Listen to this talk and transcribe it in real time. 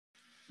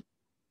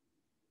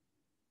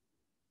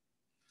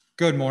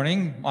Good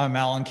morning. I'm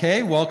Alan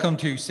Kay. Welcome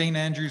to St.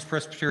 Andrew's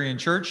Presbyterian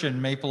Church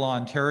in Maple,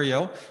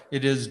 Ontario.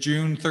 It is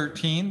June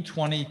 13,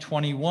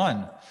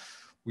 2021.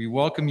 We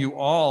welcome you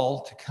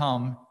all to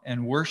come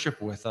and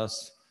worship with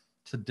us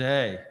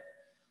today.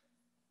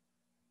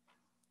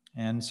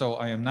 And so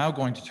I am now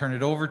going to turn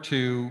it over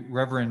to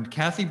Reverend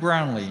Kathy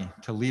Brownlee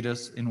to lead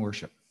us in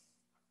worship.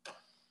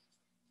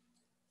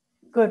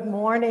 Good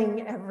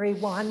morning,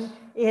 everyone.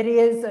 It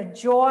is a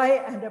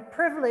joy and a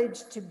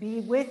privilege to be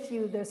with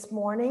you this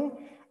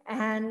morning.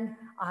 And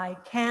I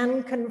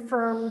can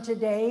confirm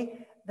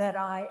today that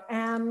I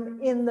am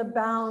in the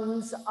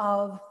bounds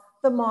of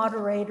the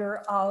moderator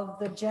of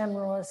the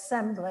General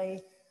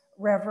Assembly,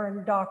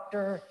 Reverend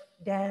Dr.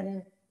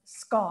 Dan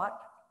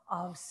Scott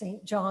of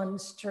St.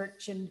 John's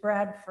Church in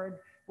Bradford,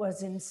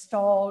 was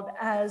installed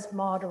as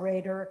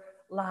moderator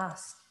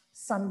last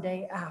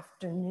Sunday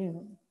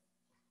afternoon.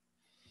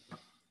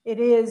 It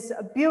is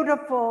a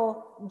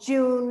beautiful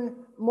June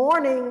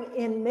morning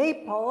in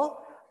Maple.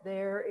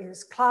 There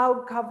is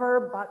cloud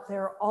cover, but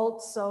there are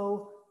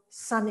also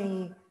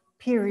sunny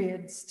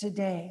periods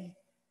today.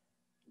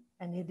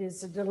 And it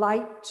is a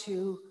delight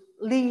to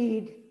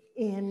lead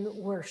in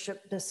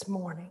worship this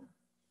morning.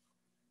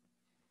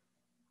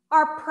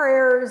 Our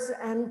prayers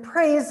and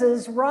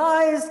praises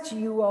rise to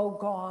you, O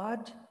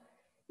God.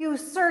 You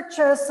search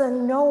us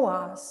and know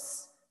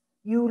us.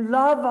 You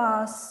love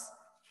us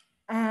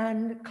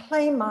and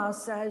claim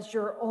us as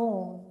your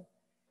own.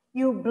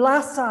 You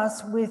bless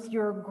us with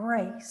your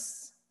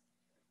grace.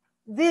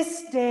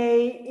 This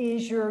day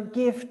is your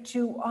gift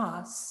to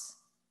us.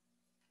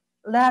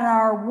 Let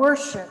our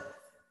worship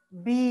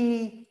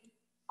be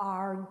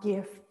our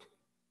gift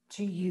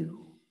to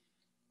you.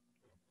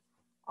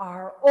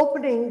 Our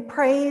opening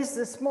praise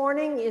this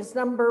morning is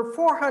number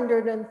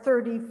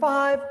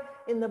 435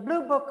 in the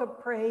Blue Book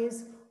of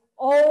Praise,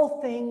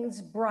 All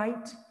Things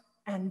Bright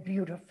and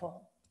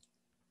Beautiful.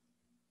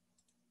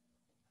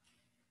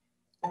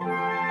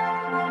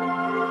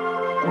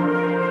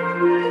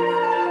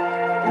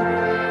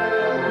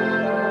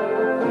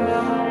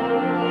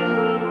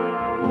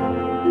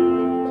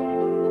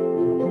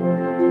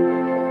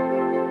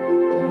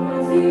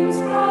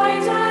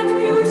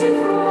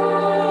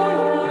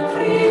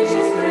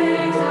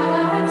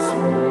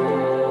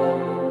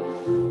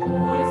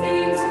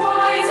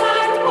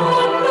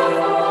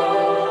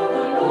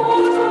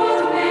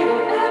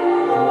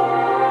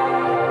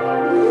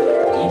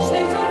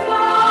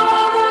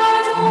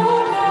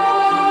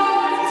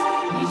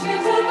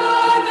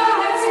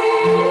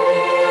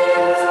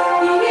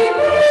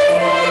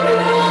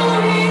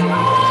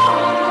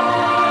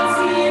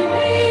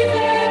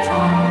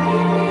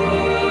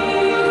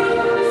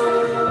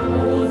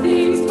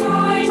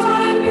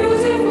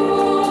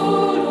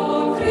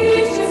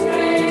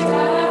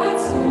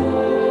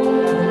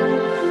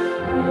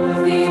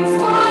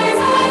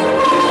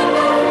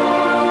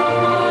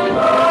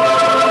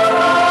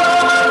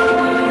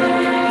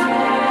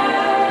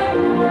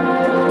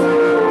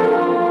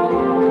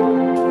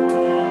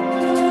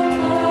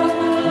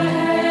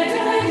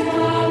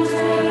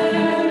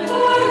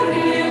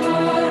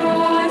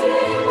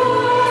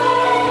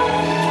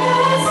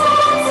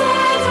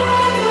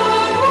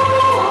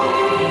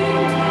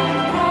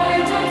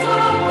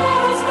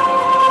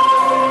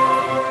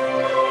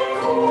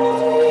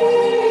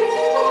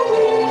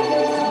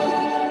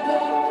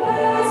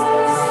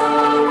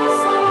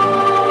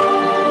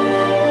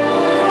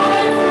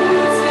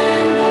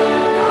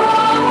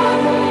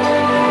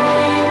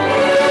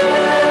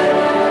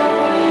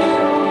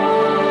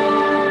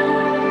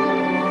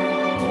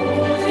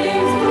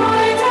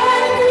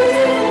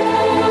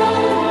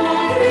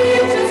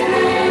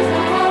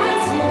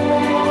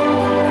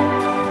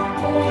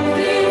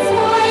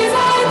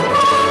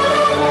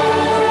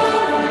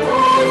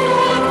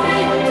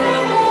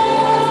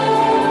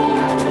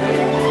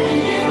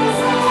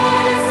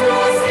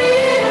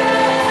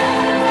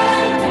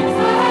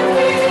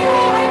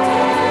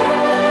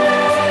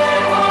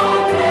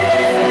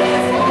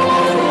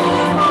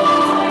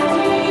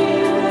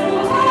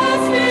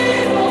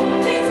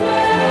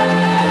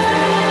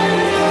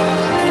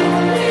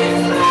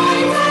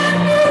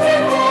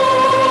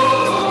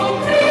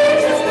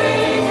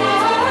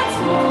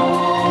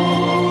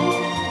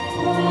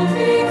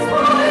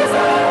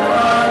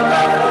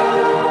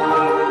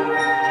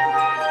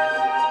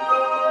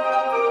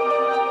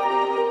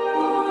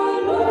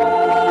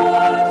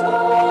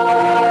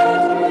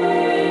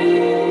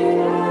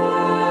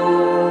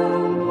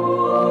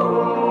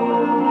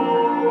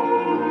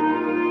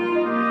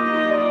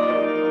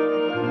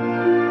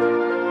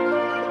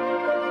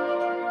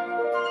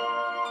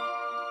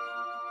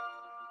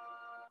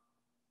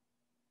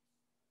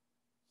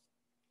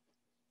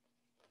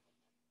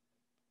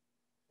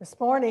 This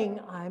morning,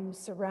 I'm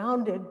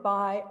surrounded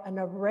by an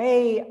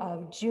array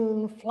of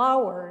June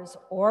flowers,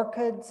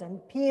 orchids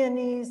and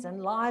peonies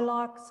and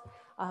lilacs,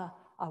 a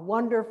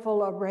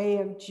wonderful array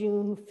of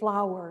June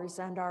flowers.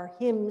 And our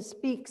hymn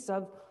speaks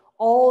of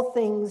all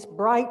things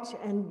bright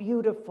and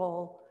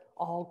beautiful,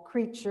 all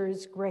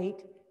creatures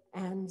great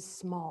and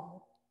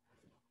small.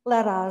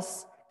 Let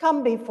us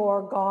come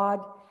before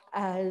God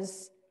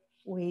as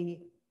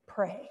we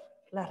pray.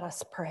 Let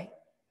us pray.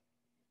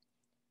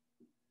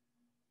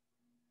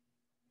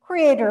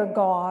 Creator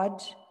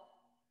God,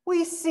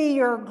 we see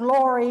your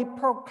glory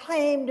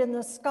proclaimed in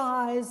the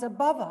skies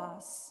above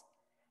us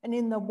and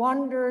in the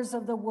wonders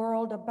of the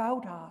world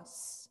about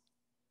us.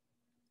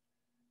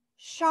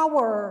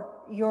 Shower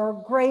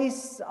your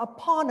grace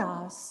upon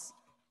us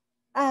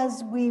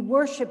as we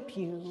worship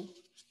you.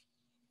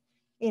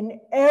 In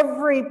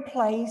every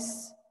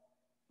place,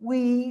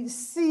 we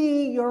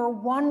see your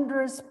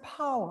wondrous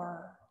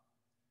power.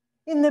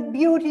 In the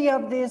beauty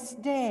of this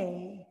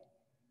day,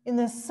 in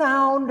the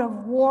sound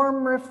of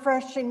warm,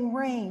 refreshing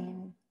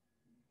rain,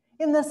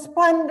 in the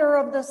splendor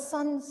of the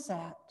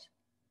sunset.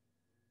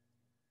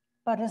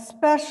 But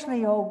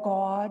especially, O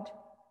God,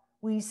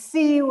 we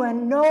see you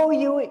and know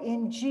you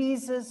in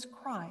Jesus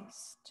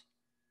Christ.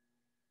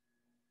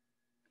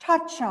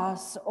 Touch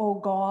us, O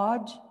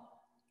God,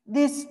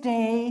 this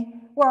day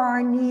where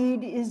our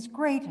need is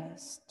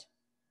greatest.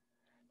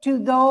 To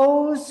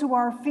those who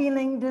are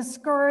feeling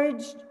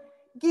discouraged,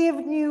 give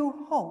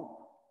new hope.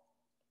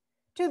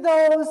 To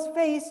those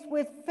faced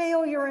with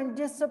failure and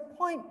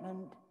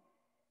disappointment,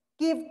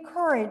 give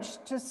courage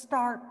to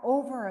start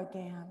over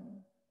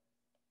again.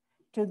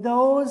 To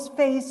those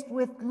faced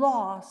with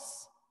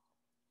loss,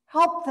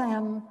 help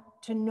them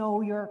to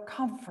know your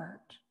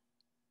comfort.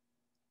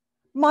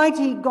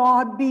 Mighty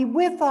God, be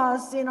with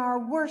us in our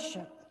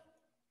worship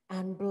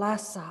and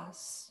bless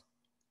us.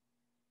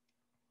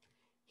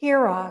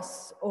 Hear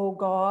us, O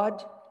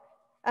God,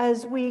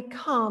 as we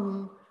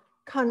come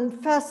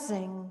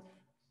confessing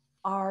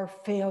our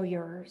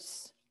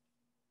failures.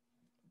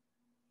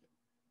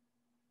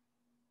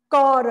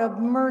 God of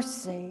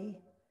mercy,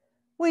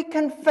 we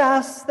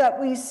confess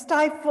that we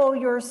stifle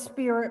your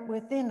spirit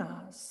within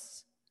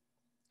us.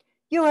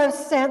 You have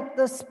sent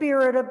the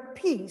spirit of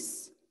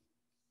peace,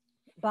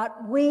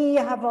 but we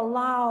have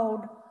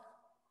allowed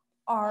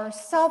our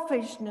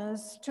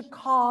selfishness to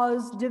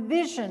cause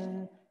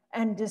division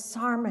and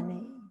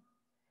disharmony.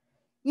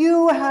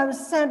 You have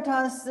sent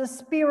us the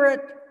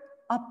spirit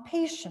of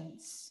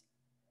patience,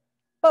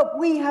 but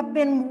we have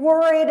been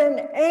worried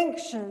and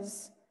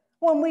anxious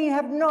when we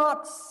have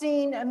not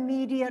seen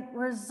immediate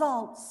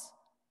results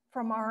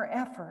from our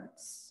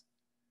efforts.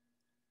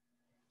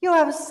 You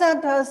have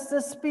sent us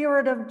the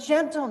spirit of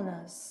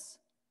gentleness,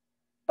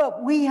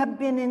 but we have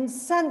been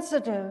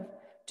insensitive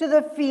to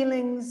the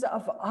feelings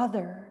of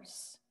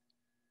others.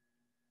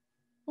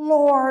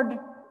 Lord,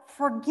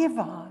 forgive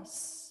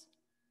us.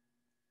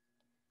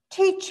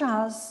 Teach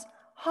us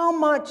how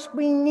much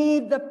we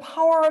need the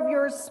power of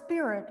your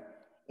Spirit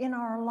in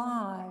our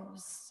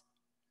lives.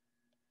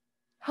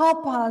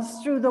 Help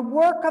us through the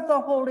work of the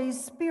Holy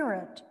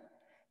Spirit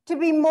to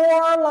be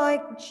more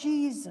like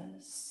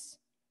Jesus.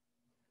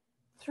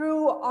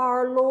 Through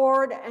our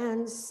Lord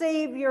and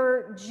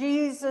Savior,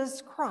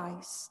 Jesus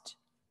Christ.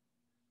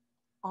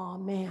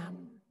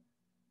 Amen.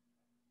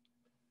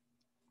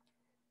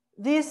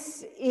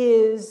 This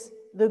is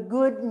the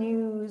good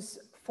news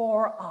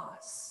for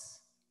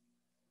us.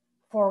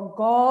 For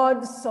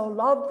God so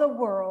loved the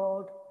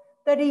world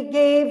that he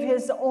gave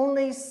his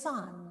only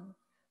Son,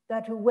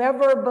 that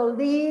whoever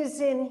believes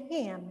in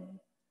him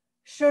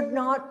should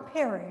not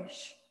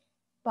perish,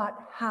 but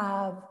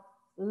have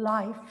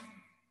life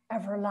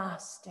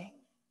everlasting.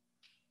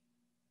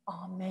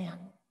 Amen.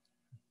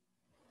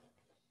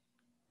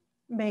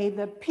 May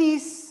the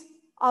peace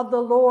of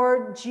the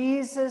Lord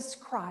Jesus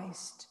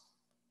Christ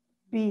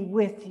be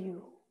with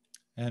you.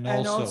 And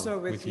also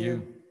with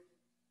you.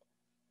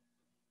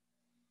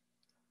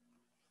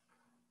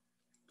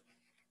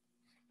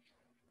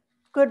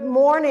 Good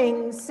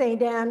morning,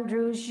 St.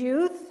 Andrew's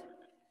Youth.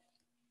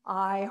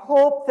 I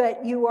hope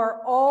that you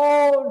are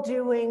all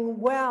doing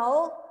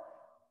well.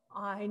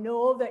 I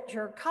know that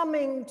you're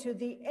coming to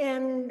the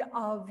end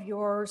of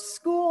your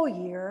school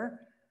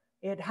year.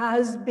 It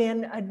has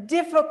been a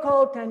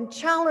difficult and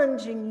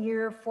challenging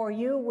year for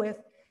you with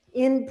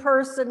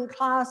in-person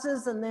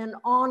classes and then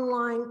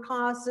online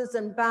classes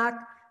and back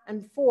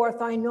and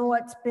forth. I know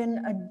it's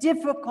been a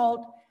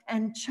difficult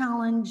and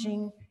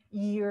challenging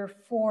year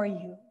for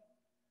you.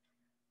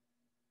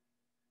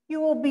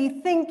 You will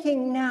be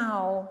thinking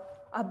now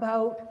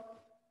about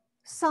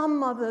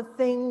some of the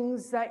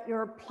things that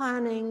you're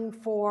planning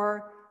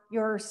for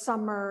your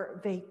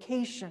summer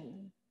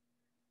vacation,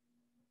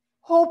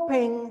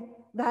 hoping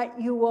that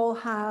you will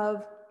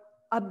have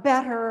a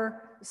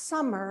better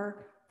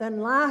summer than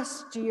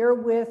last year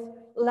with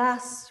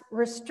less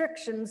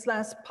restrictions,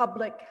 less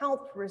public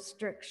health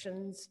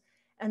restrictions,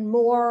 and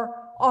more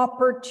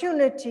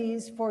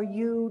opportunities for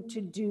you to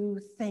do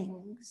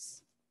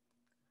things.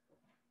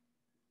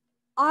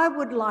 I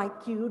would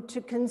like you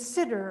to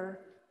consider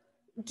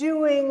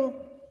doing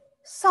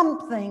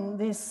something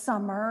this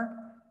summer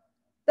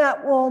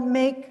that will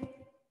make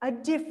a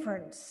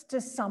difference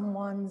to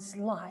someone's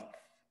life.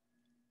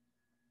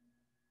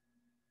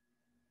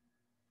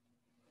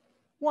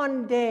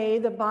 One day,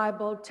 the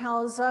Bible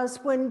tells us,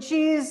 when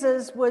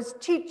Jesus was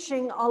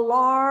teaching a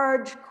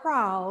large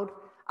crowd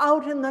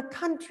out in the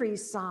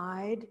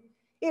countryside.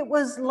 It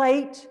was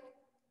late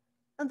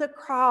and the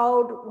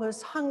crowd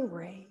was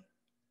hungry.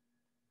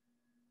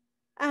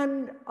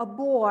 And a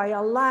boy,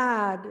 a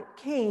lad,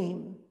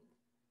 came,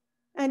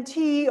 and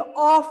he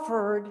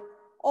offered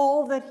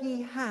all that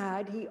he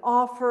had. He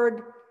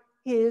offered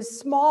his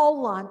small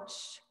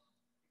lunch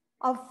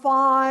of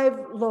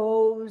 5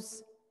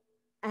 loaves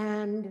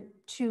and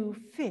 2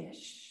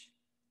 fish.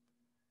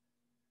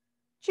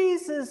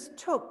 Jesus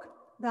took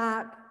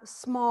that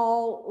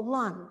small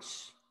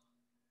lunch,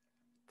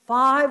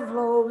 5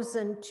 loaves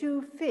and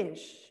 2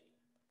 fish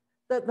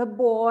that the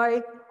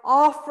boy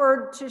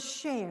offered to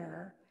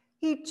share.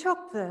 He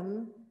took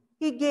them,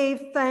 he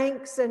gave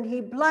thanks, and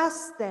he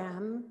blessed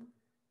them,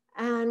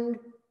 and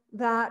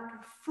that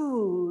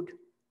food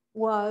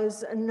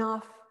was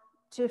enough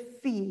to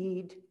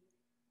feed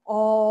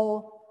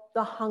all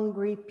the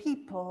hungry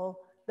people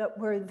that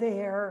were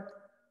there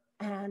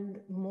and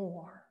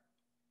more.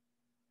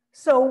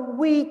 So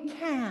we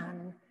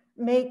can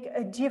make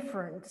a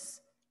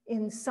difference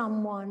in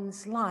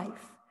someone's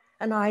life.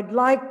 And I'd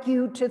like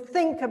you to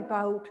think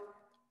about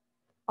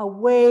a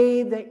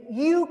way that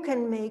you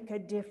can make a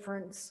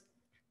difference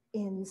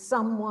in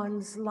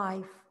someone's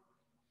life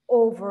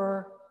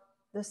over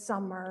the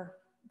summer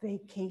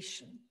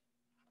vacation.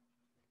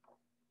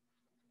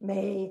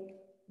 May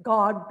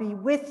God be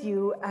with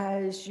you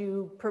as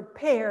you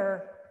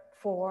prepare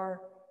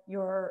for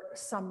your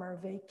summer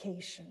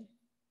vacation.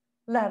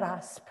 Let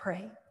us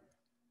pray.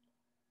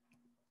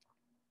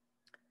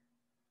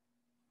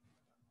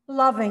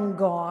 Loving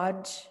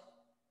God,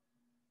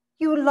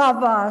 you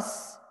love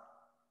us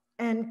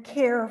and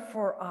care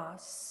for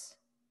us.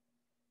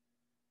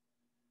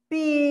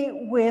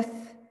 Be with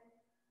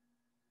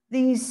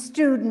these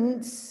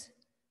students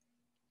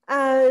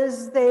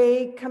as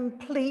they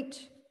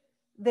complete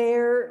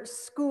their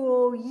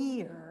school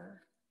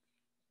year.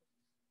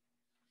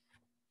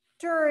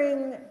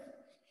 During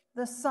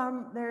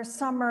their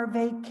summer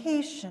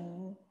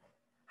vacation,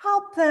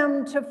 help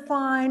them to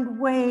find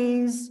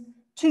ways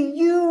to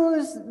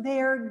use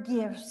their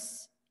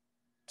gifts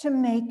to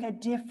make a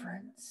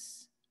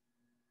difference.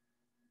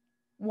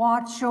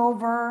 Watch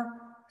over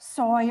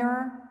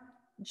Sawyer,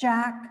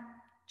 Jack,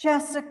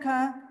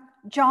 Jessica,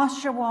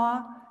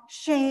 Joshua,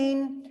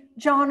 Shane,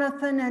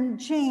 Jonathan, and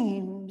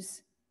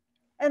James,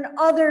 and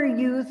other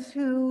youth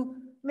who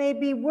may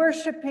be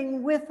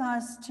worshiping with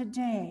us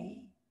today.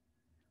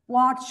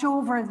 Watch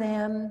over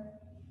them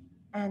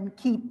and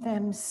keep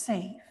them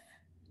safe.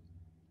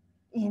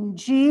 In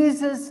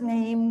Jesus'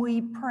 name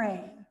we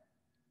pray.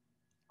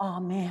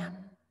 Amen.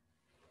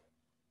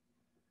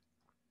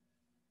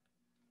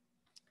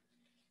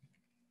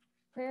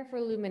 Prayer for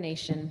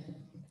illumination.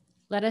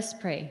 Let us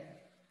pray.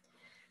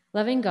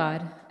 Loving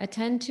God,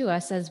 attend to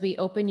us as we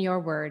open your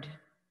word.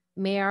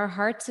 May our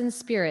hearts and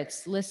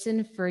spirits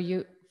listen for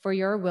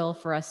your will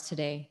for us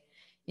today.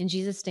 In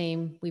Jesus'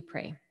 name we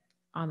pray.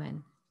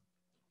 Amen.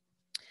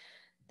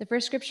 The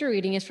first scripture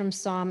reading is from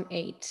Psalm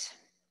 8.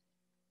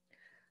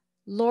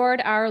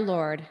 Lord, our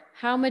Lord,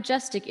 how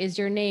majestic is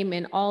your name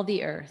in all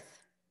the earth.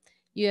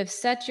 You have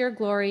set your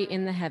glory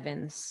in the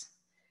heavens.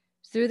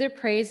 Through the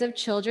praise of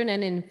children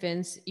and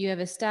infants, you have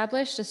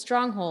established a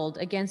stronghold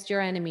against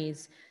your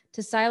enemies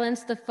to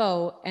silence the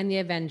foe and the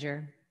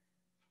avenger.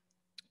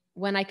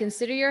 When I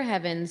consider your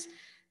heavens,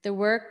 the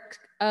work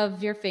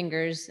of your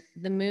fingers,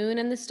 the moon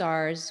and the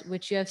stars,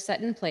 which you have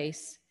set in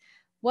place,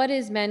 what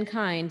is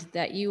mankind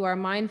that you are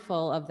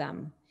mindful of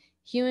them,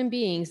 human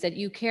beings that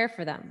you care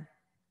for them?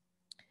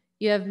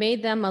 You have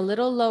made them a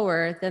little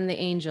lower than the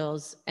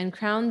angels and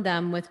crowned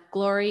them with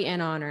glory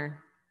and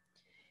honor.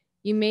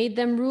 You made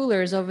them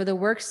rulers over the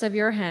works of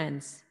your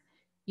hands.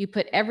 You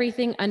put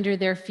everything under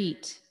their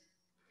feet,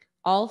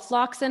 all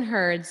flocks and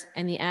herds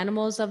and the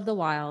animals of the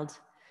wild,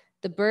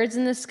 the birds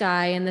in the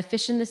sky and the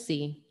fish in the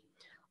sea,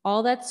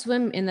 all that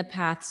swim in the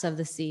paths of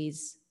the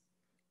seas.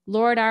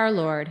 Lord, our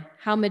Lord,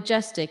 how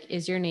majestic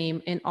is your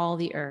name in all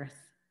the earth.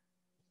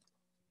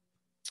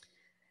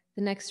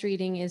 The next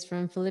reading is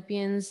from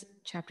Philippians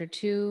chapter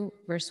 2,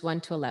 verse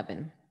 1 to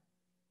 11.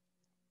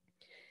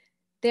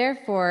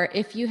 Therefore,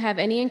 if you have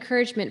any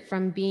encouragement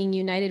from being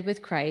united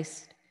with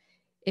Christ,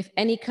 if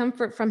any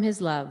comfort from his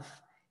love,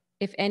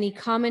 if any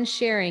common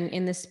sharing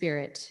in the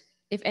Spirit,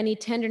 if any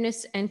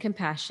tenderness and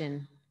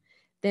compassion,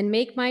 then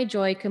make my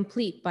joy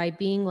complete by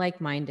being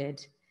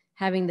like-minded,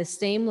 having the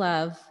same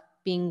love,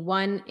 being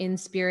one in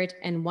spirit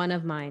and one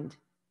of mind.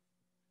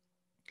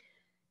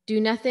 Do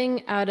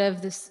nothing out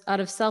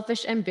of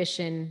selfish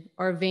ambition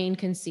or vain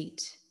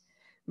conceit.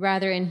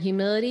 Rather, in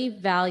humility,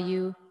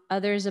 value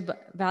others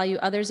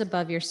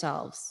above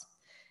yourselves,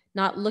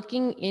 not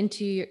looking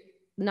to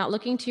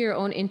your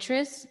own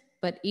interests,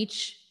 but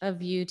each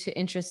of you to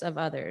interests of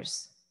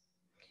others.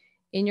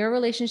 In your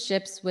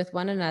relationships with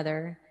one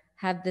another,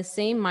 have the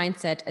same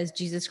mindset as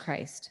Jesus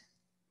Christ,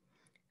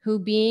 who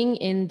being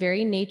in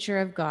very nature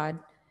of God,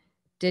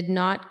 did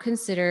not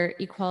consider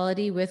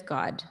equality with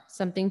God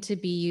something to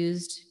be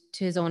used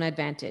to his own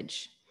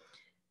advantage.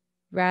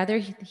 Rather,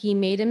 he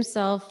made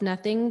himself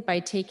nothing by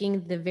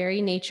taking the very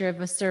nature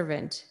of a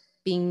servant,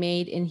 being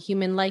made in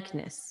human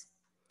likeness,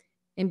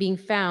 and being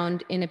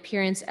found in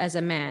appearance as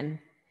a man,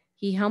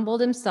 he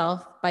humbled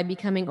himself by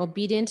becoming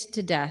obedient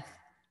to death,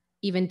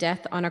 even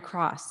death on a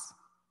cross.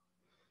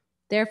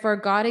 Therefore,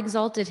 God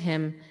exalted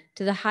him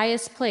to the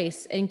highest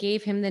place and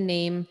gave him the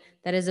name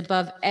that is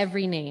above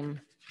every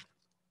name,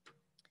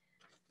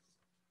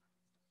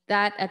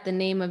 that at the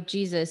name of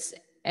Jesus,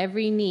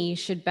 every knee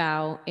should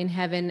bow in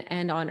heaven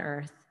and on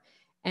earth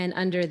and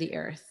under the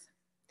earth,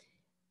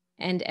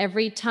 and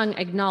every tongue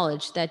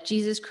acknowledge that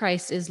Jesus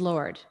Christ is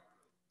Lord,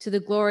 to the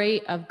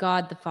glory of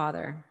God the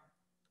Father.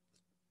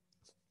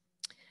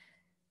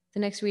 The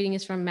next reading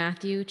is from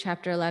Matthew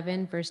chapter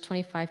 11, verse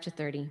 25 to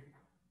 30.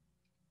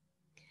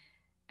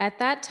 At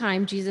that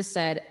time, Jesus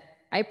said,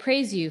 I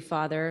praise you,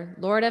 Father,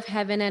 Lord of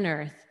heaven and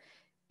earth,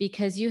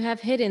 because you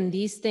have hidden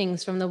these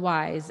things from the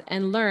wise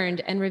and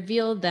learned and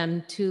revealed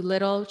them to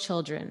little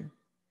children.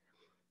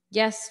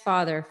 Yes,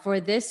 Father, for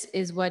this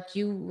is what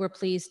you were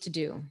pleased to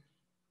do.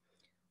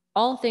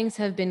 All things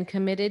have been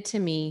committed to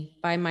me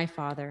by my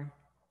Father.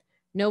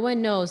 No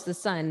one knows the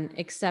Son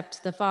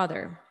except the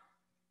Father,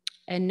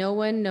 and no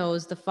one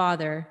knows the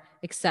Father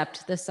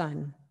except the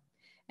Son,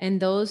 and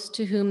those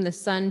to whom the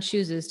Son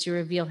chooses to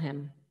reveal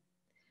him.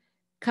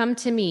 Come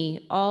to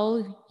me,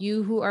 all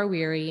you who are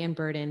weary and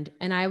burdened,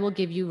 and I will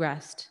give you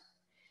rest.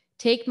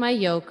 Take my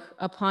yoke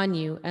upon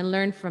you and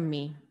learn from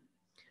me,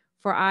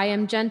 for I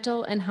am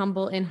gentle and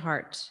humble in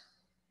heart,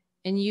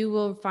 and you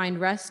will find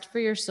rest for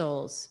your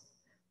souls.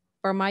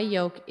 For my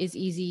yoke is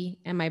easy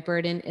and my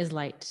burden is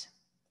light.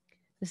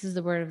 This is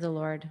the word of the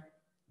Lord.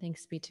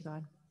 Thanks be to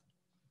God.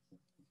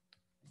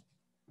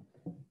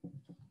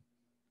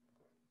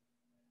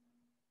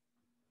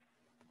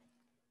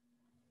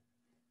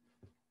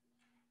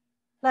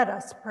 Let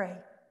us pray.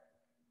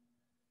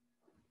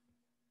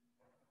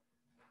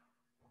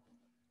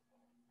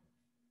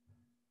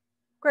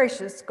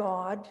 Gracious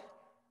God,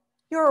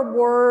 your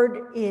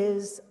word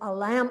is a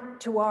lamp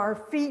to our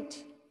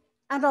feet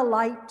and a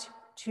light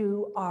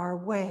to our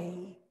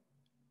way.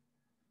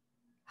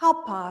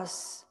 Help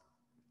us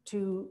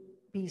to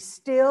be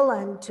still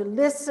and to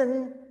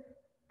listen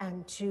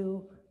and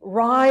to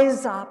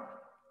rise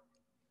up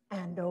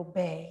and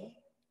obey.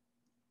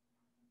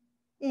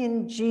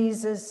 In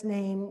Jesus'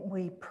 name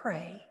we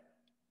pray.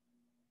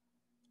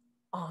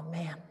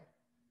 Amen.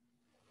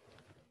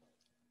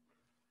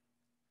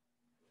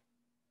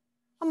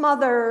 A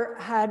mother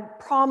had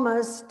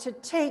promised to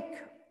take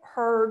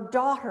her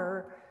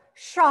daughter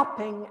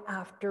shopping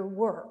after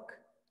work.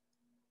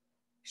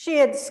 She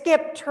had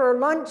skipped her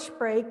lunch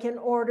break in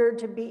order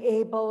to be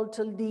able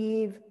to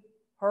leave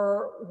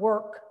her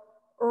work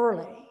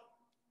early.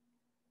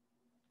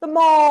 The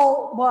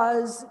mall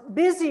was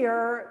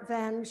busier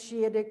than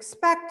she had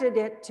expected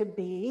it to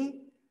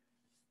be.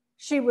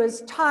 She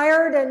was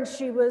tired and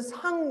she was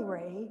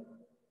hungry.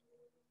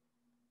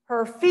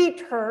 Her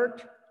feet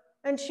hurt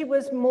and she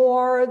was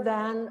more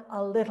than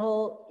a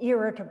little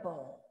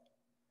irritable.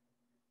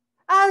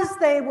 As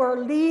they were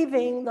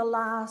leaving the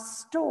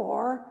last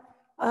store,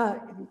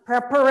 in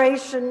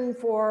preparation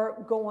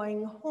for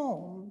going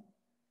home,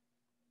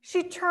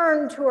 she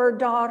turned to her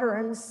daughter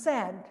and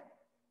said,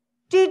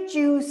 "Did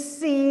you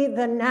see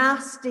the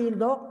nasty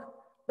look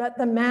that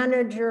the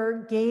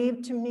manager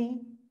gave to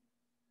me?"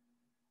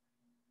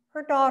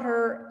 Her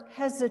daughter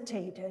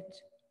hesitated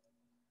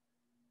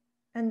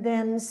and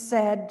then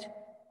said,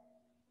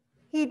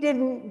 "He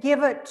didn't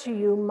give it to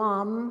you,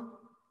 Mom.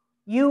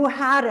 You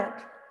had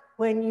it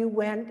when you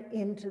went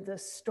into the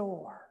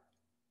store."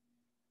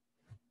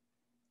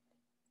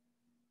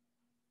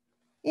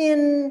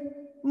 In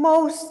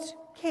most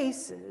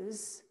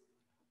cases,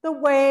 the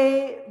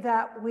way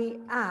that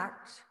we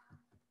act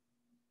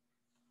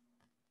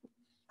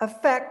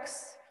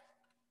affects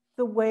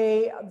the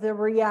way the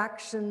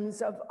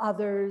reactions of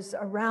others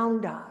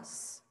around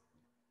us.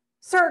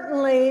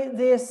 Certainly,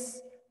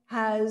 this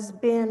has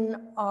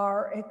been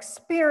our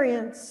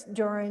experience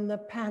during the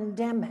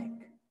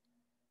pandemic.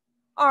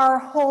 Our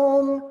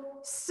home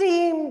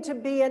seemed to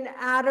be an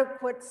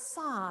adequate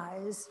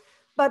size,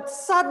 but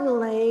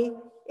suddenly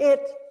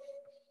it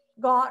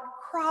got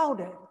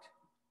crowded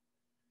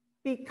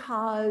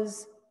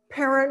because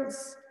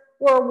parents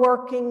were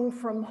working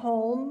from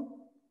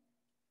home,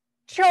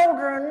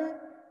 children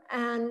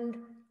and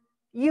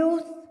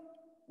youth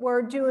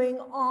were doing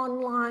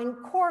online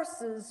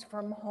courses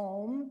from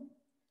home,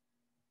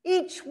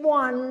 each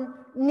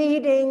one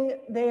needing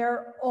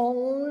their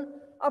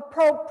own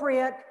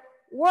appropriate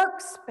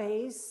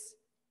workspace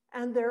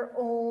and their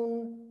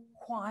own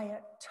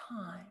quiet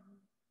time.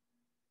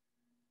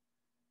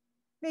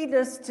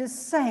 Needless to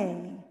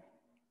say,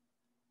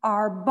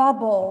 our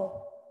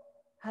bubble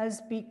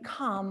has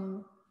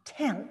become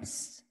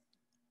tense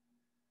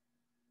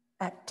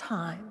at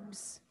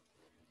times.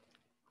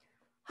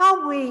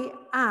 How we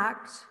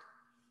act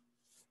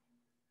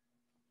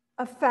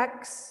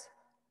affects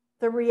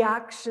the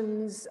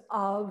reactions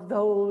of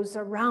those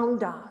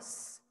around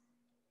us.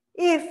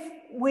 If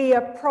we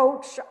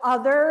approach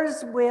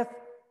others with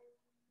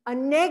a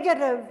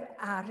negative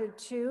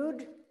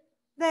attitude,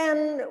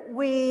 then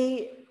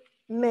we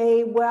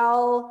may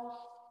well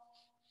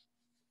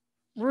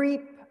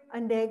reap a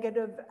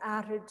negative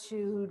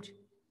attitude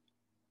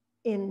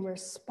in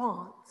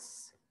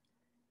response.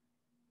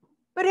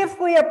 But if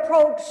we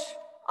approach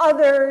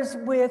others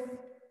with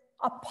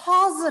a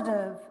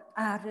positive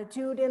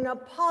attitude in a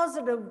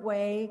positive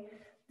way,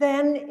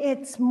 then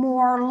it's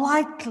more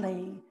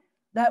likely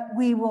that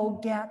we will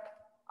get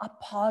a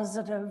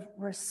positive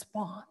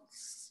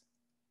response.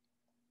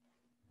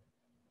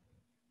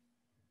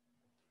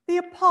 The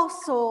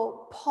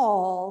Apostle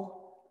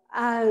Paul,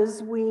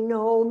 as we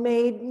know,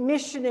 made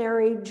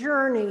missionary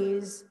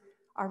journeys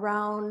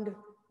around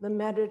the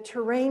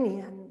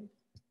Mediterranean.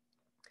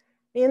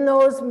 In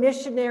those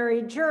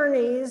missionary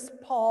journeys,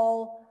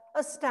 Paul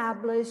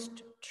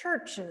established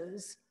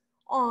churches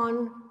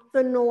on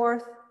the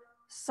north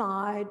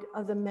side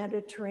of the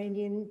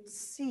Mediterranean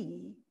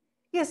Sea.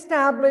 He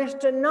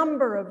established a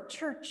number of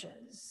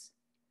churches.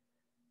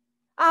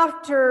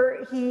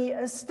 After he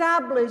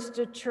established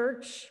a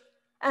church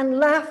and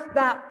left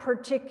that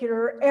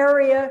particular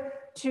area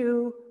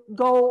to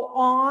go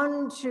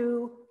on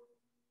to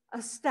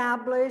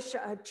establish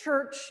a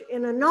church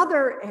in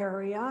another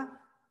area,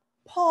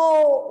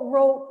 Paul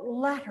wrote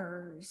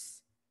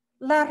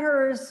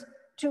letters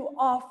to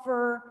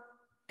offer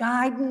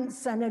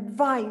guidance and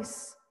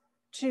advice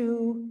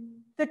to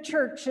the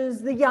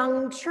churches, the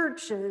young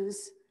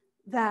churches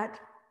that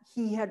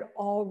he had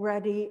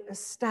already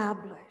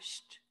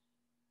established.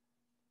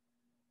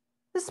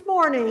 This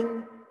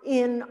morning,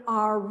 in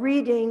our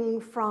reading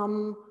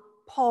from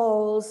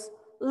Paul's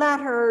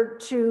letter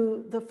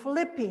to the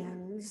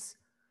Philippians,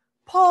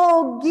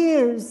 Paul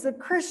gives the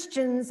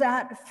Christians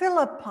at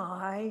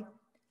Philippi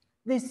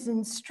this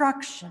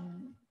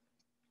instruction: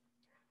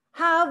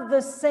 have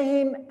the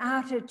same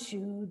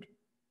attitude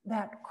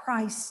that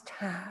Christ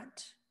had.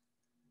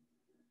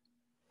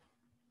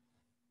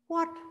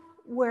 What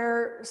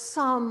were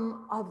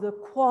some of the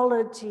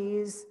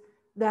qualities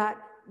that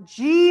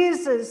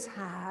Jesus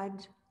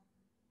had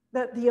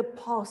that the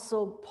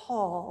Apostle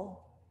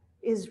Paul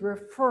is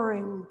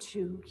referring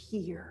to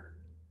here?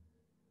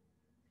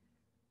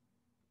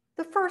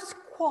 The first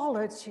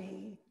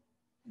quality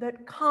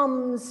that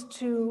comes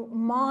to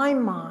my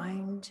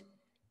mind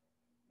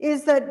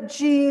is that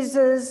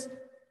Jesus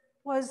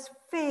was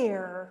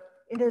fair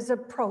in his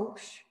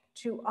approach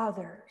to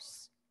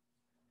others.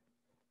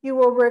 You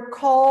will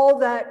recall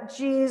that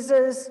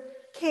Jesus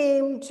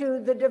came to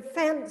the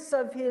defense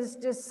of his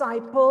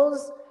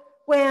disciples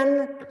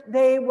when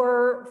they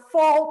were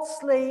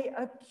falsely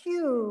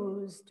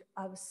accused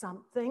of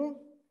something.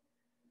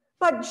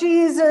 But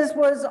Jesus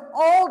was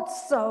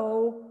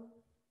also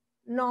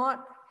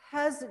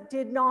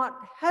did not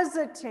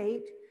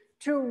hesitate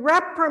to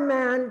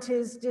reprimand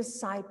his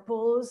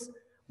disciples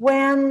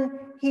when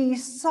he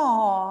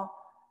saw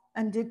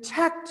and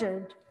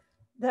detected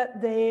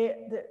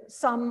that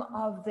some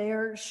of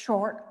their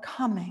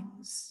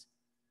shortcomings.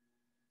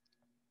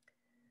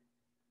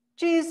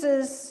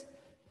 Jesus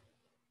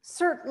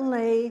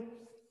certainly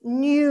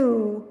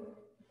knew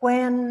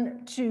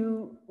when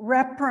to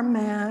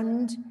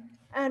reprimand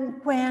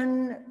and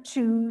when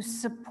to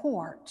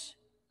support.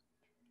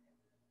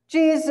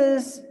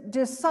 Jesus'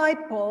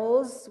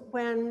 disciples,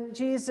 when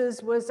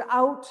Jesus was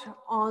out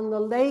on the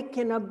lake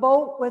in a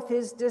boat with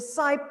his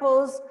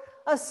disciples,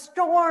 a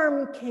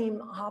storm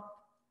came up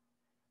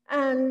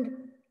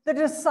and the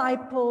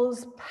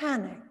disciples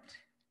panicked.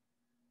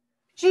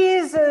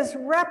 Jesus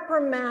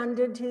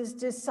reprimanded his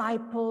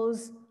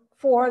disciples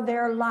for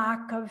their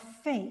lack of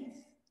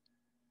faith.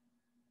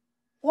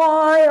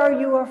 Why are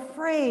you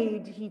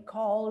afraid? He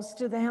calls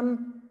to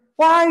them.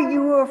 Why are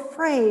you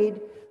afraid?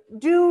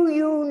 Do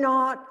you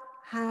not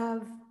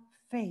have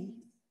faith?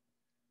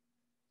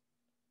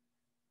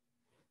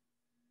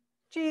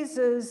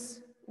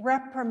 Jesus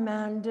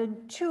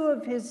reprimanded two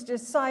of his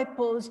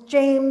disciples,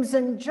 James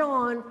and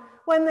John,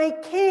 when they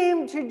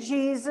came to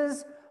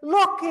Jesus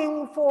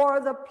looking for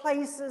the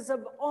places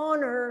of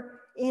honor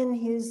in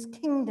his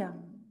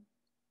kingdom.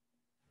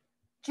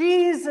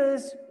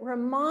 Jesus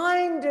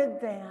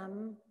reminded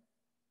them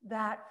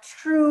that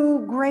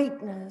true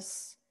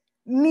greatness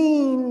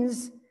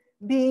means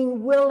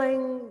being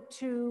willing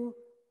to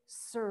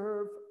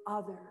serve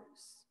others.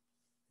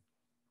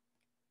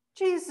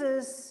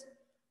 Jesus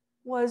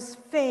was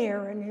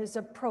fair in his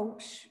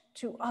approach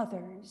to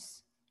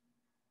others.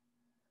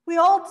 We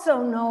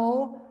also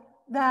know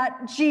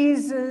that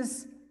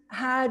Jesus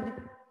had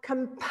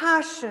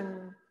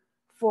compassion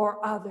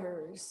for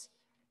others.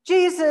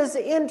 Jesus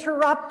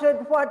interrupted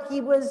what he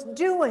was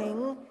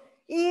doing,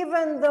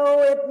 even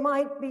though it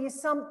might be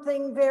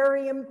something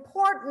very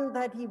important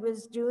that he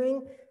was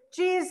doing.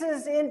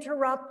 Jesus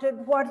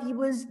interrupted what he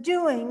was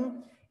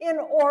doing in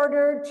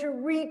order to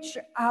reach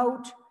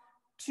out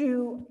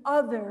to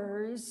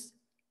others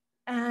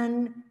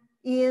and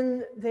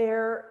in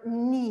their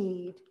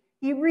need.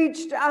 He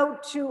reached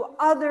out to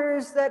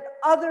others that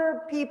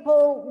other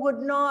people would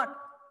not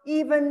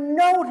even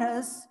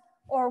notice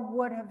or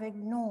would have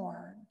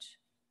ignored.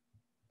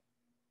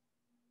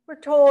 We're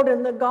told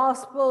in the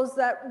Gospels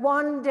that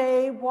one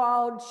day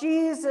while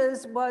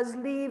Jesus was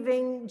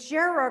leaving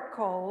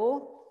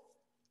Jericho,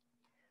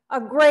 a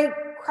great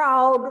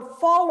crowd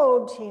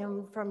followed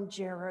him from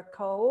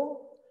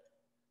Jericho,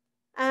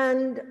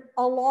 and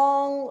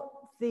along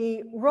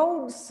the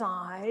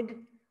roadside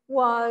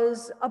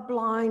was a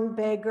blind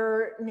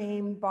beggar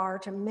named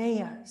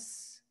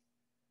Bartimaeus.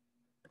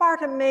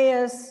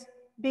 Bartimaeus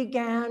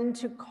began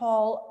to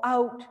call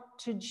out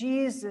to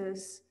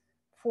Jesus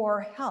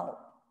for help.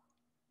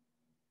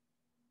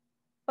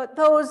 But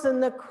those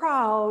in the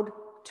crowd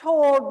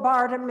told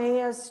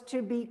Bartimaeus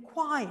to be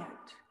quiet.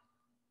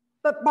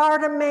 But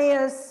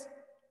Bartimaeus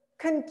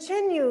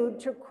continued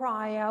to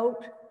cry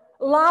out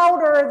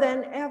louder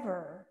than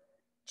ever,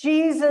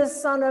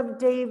 "Jesus, Son of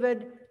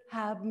David,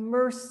 have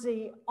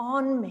mercy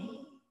on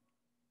me."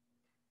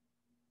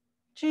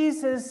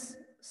 Jesus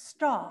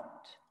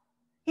stopped.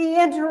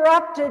 He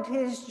interrupted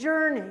his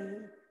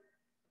journey.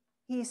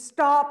 He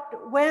stopped,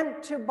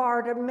 went to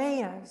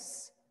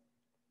Bartimaeus,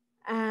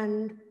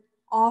 and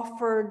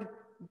offered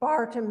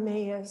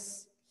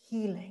Bartimaeus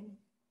healing.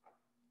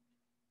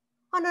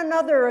 On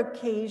another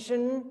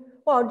occasion,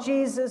 while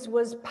Jesus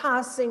was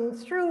passing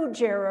through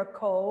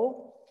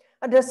Jericho,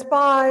 a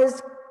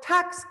despised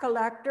tax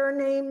collector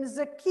named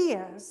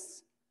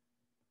Zacchaeus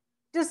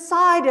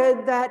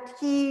decided that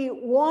he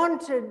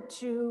wanted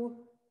to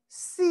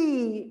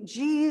see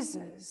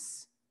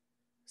Jesus.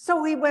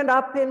 So he went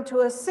up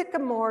into a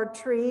sycamore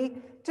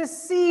tree to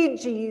see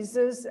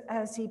Jesus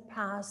as he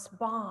passed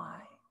by.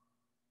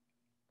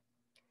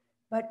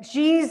 But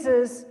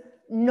Jesus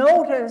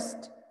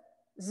noticed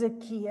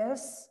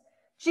Zacchaeus.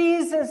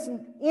 Jesus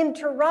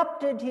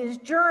interrupted his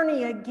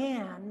journey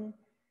again.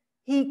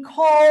 He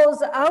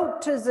calls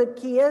out to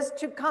Zacchaeus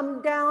to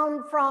come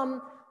down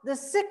from the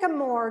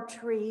sycamore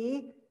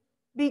tree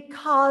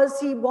because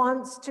he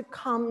wants to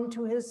come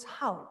to his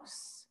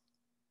house.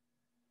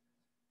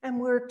 And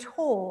we're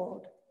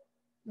told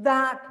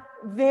that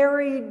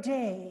very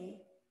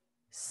day,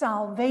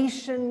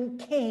 salvation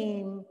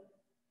came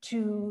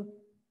to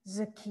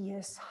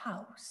Zacchaeus'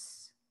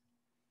 house.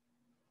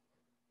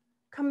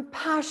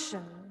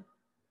 Compassion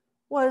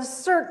was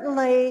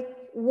certainly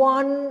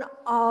one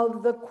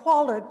of the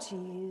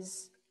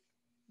qualities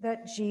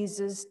that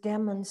Jesus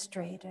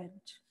demonstrated.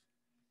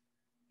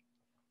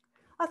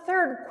 A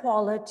third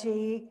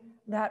quality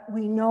that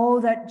we know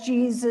that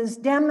Jesus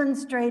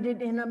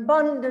demonstrated in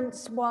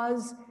abundance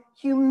was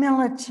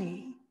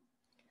humility.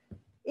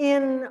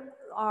 In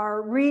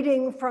our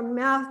reading from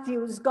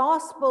Matthew's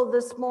Gospel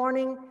this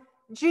morning,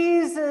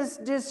 Jesus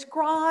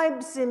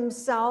describes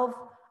himself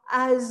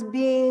as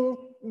being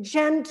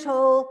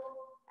gentle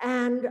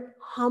and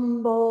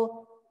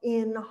humble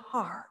in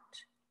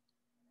heart.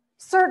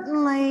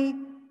 Certainly,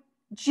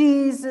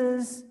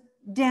 Jesus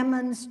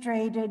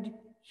demonstrated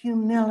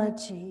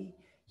humility.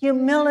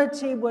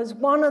 Humility was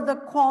one of the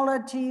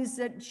qualities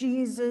that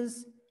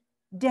Jesus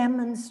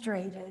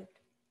demonstrated.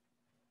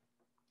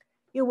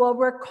 You will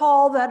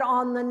recall that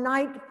on the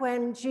night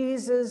when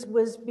Jesus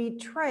was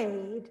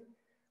betrayed,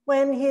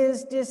 when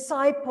his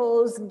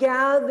disciples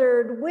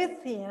gathered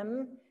with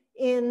him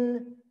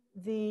in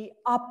the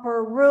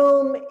upper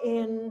room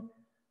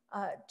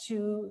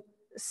to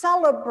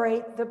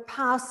celebrate the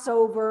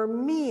Passover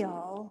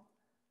meal,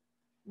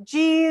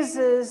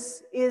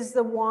 Jesus is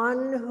the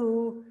one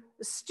who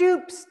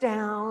stoops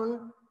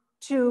down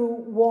to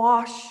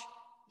wash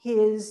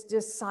his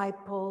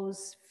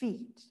disciples'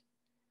 feet.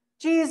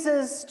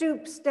 Jesus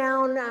stoops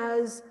down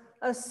as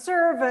a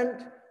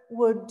servant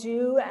would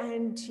do,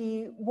 and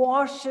he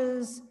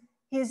washes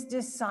his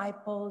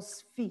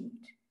disciples'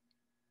 feet.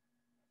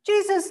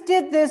 Jesus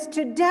did this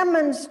to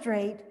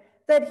demonstrate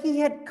that he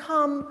had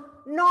come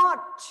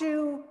not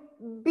to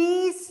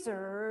be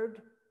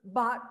served,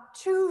 but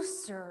to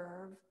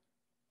serve,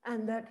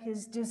 and that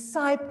his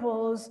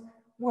disciples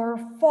were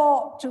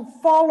to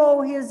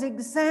follow his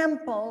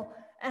example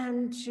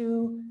and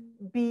to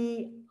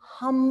be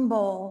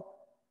humble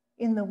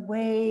in the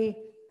way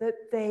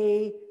that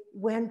they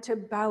went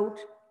about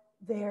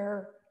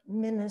their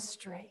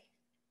ministry.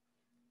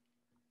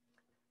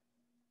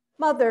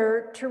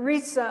 Mother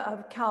Teresa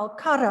of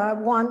Calcutta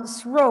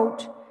once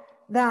wrote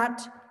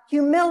that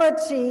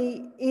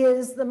humility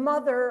is the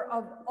mother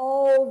of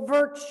all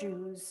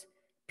virtues: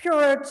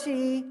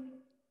 purity,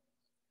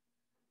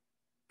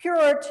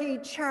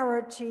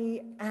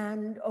 charity,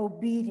 and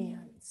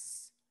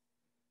obedience.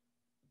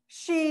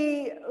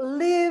 She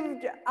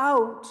lived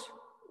out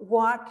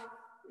what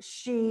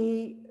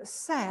she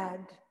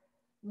said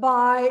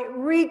by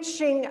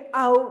reaching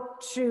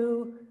out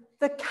to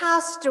the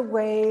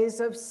castaways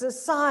of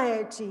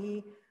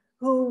society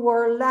who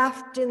were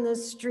left in the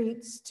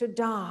streets to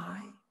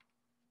die.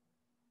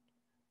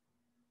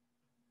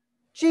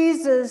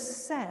 Jesus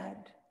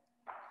said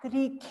that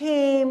he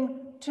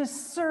came to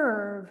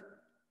serve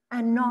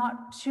and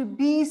not to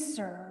be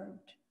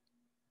served.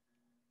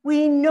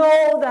 We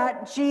know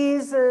that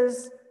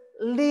Jesus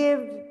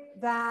lived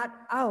that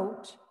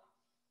out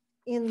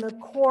in the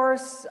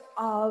course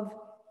of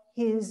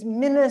his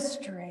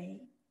ministry.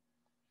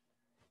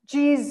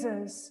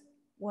 Jesus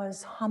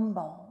was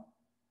humble.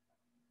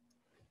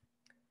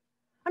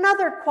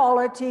 Another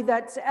quality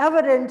that's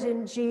evident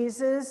in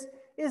Jesus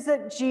is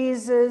that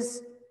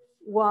Jesus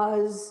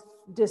was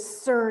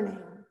discerning.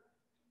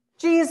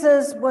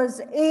 Jesus was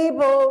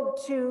able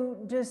to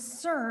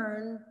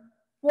discern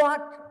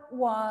what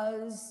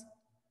was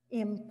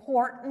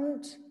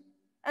important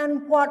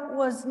and what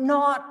was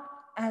not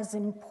as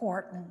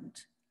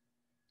important.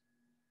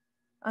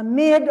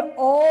 Amid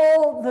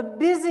all the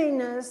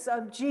busyness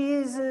of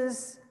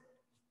Jesus'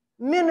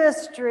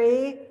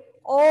 ministry,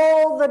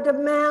 all the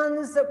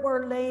demands that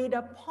were laid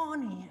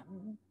upon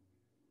him,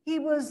 he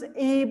was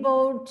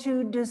able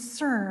to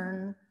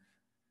discern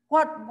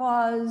what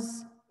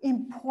was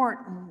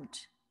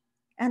important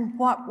and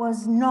what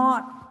was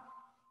not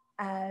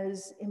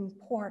as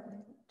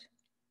important.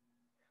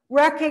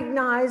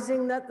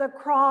 Recognizing that the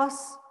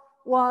cross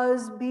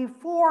was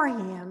before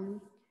him,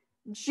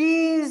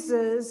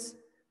 Jesus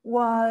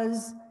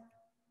was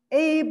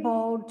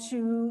able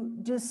to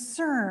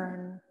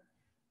discern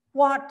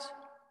what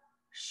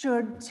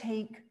should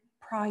take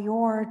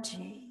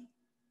priority.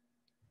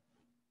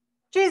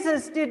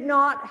 Jesus did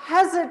not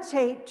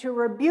hesitate to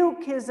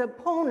rebuke his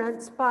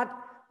opponents, but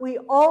we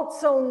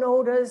also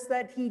notice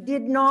that he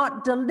did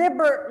not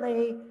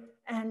deliberately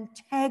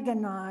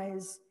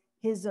antagonize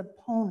his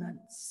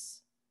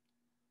opponents.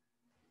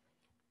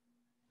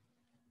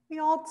 We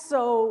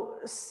also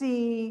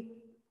see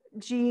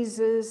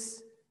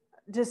Jesus'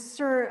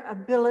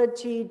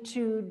 ability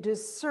to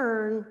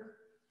discern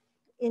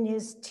in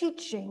his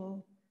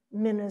teaching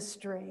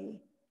ministry.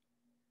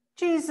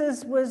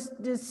 Jesus was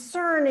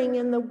discerning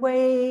in the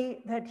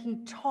way that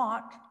he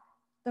taught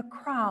the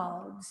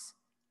crowds,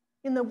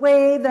 in the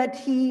way that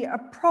he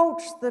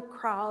approached the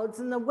crowds,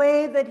 in the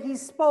way that he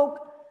spoke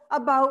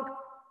about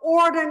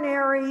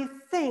ordinary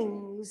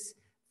things,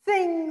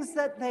 things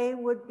that they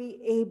would be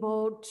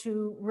able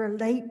to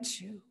relate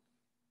to.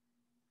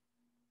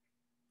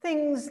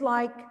 Things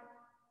like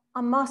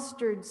a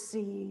mustard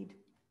seed,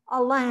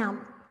 a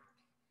lamp,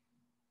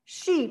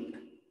 sheep,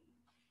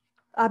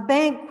 a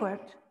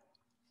banquet,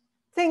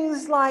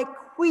 things like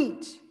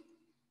wheat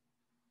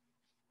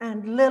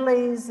and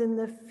lilies in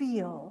the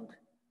field.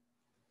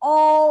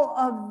 All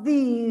of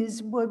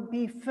these would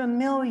be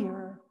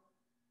familiar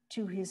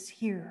to his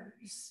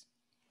hearers.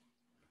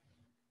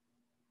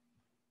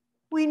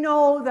 We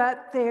know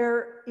that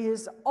there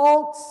is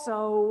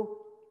also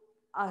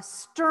a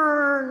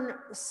stern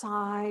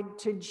side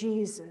to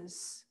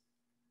Jesus.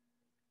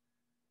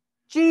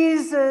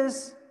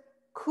 Jesus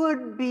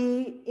could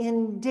be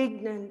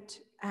indignant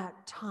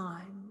at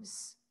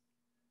times.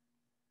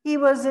 He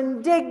was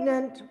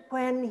indignant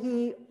when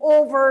he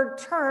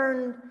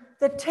overturned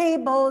the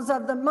tables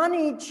of the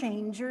money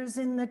changers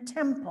in the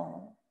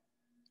temple.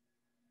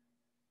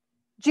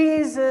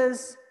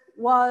 Jesus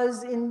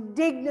was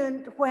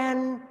indignant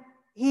when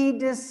he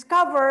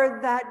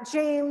discovered that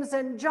James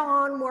and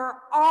John were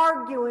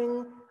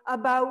arguing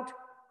about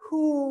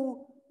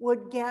who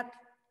would get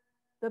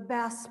the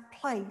best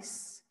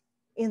place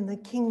in the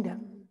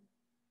kingdom.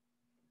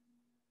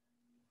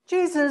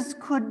 Jesus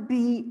could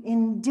be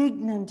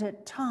indignant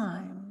at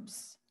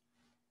times,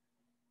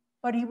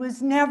 but he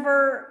was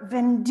never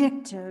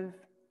vindictive.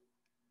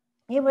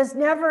 He was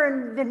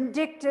never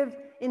vindictive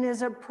in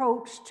his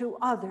approach to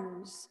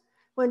others.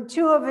 When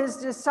two of his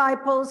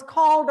disciples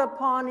called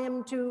upon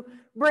him to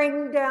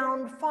bring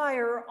down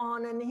fire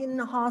on an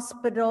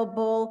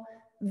inhospitable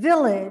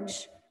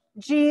village,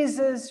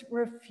 Jesus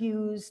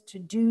refused to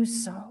do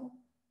so.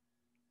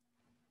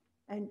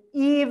 And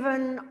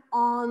even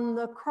on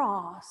the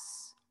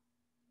cross,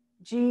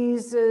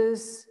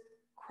 Jesus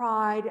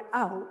cried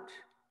out,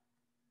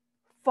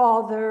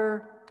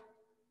 "Father,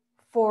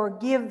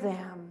 forgive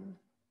them,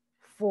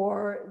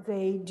 for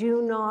they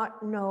do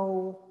not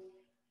know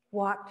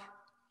what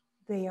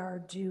they are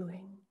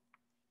doing."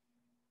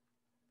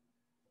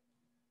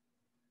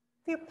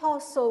 The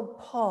Apostle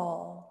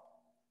Paul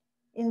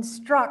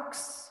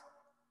instructs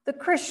the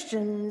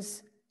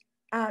Christians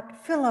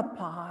at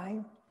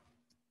Philippi,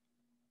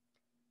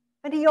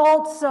 and he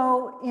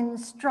also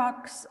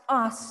instructs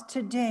us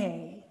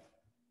today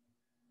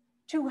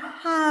to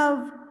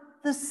have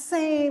the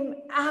same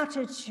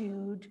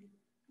attitude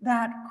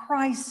that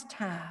Christ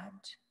had.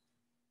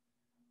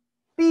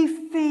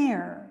 Be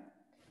fair,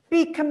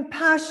 be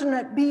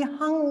compassionate, be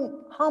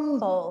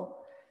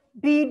humble,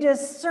 be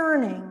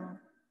discerning,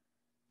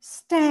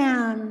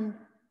 stand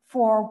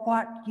for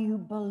what you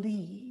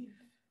believe.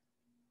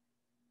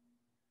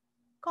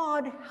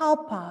 God,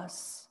 help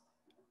us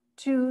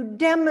to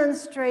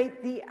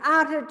demonstrate the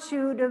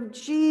attitude of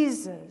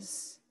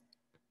Jesus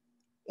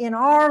in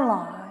our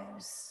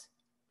lives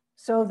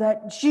so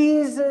that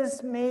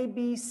Jesus may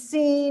be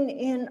seen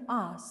in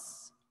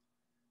us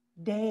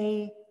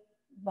day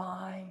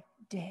by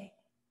day.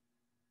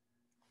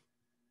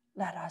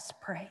 Let us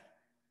pray.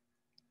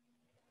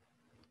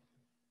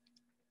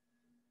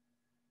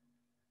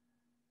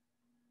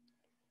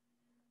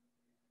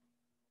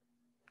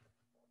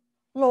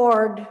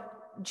 Lord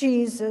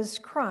Jesus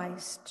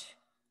Christ,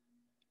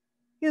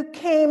 You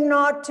came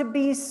not to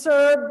be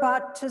served,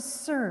 but to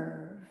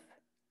serve.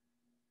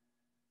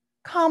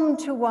 Come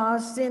to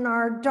us in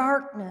our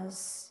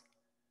darkness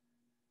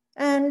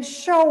and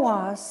show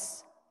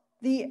us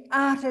the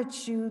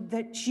attitude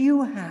that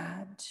you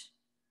had.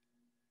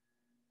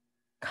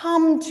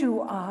 Come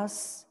to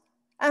us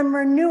and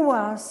renew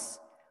us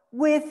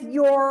with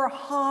your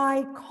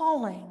high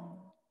calling,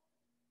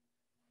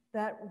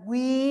 that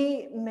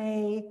we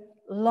may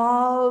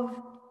love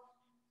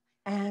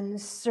and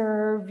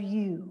serve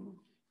you.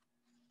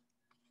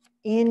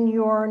 In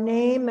your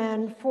name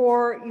and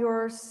for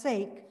your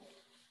sake,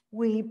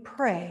 we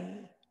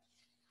pray.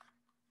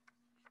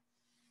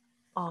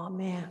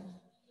 Amen.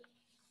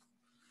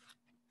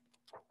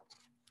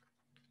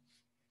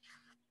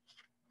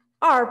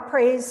 Our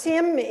praise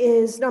hymn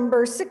is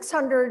number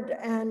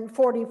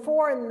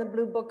 644 in the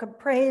Blue Book of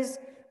Praise.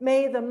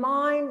 May the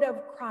mind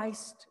of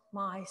Christ,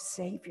 my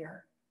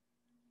Savior.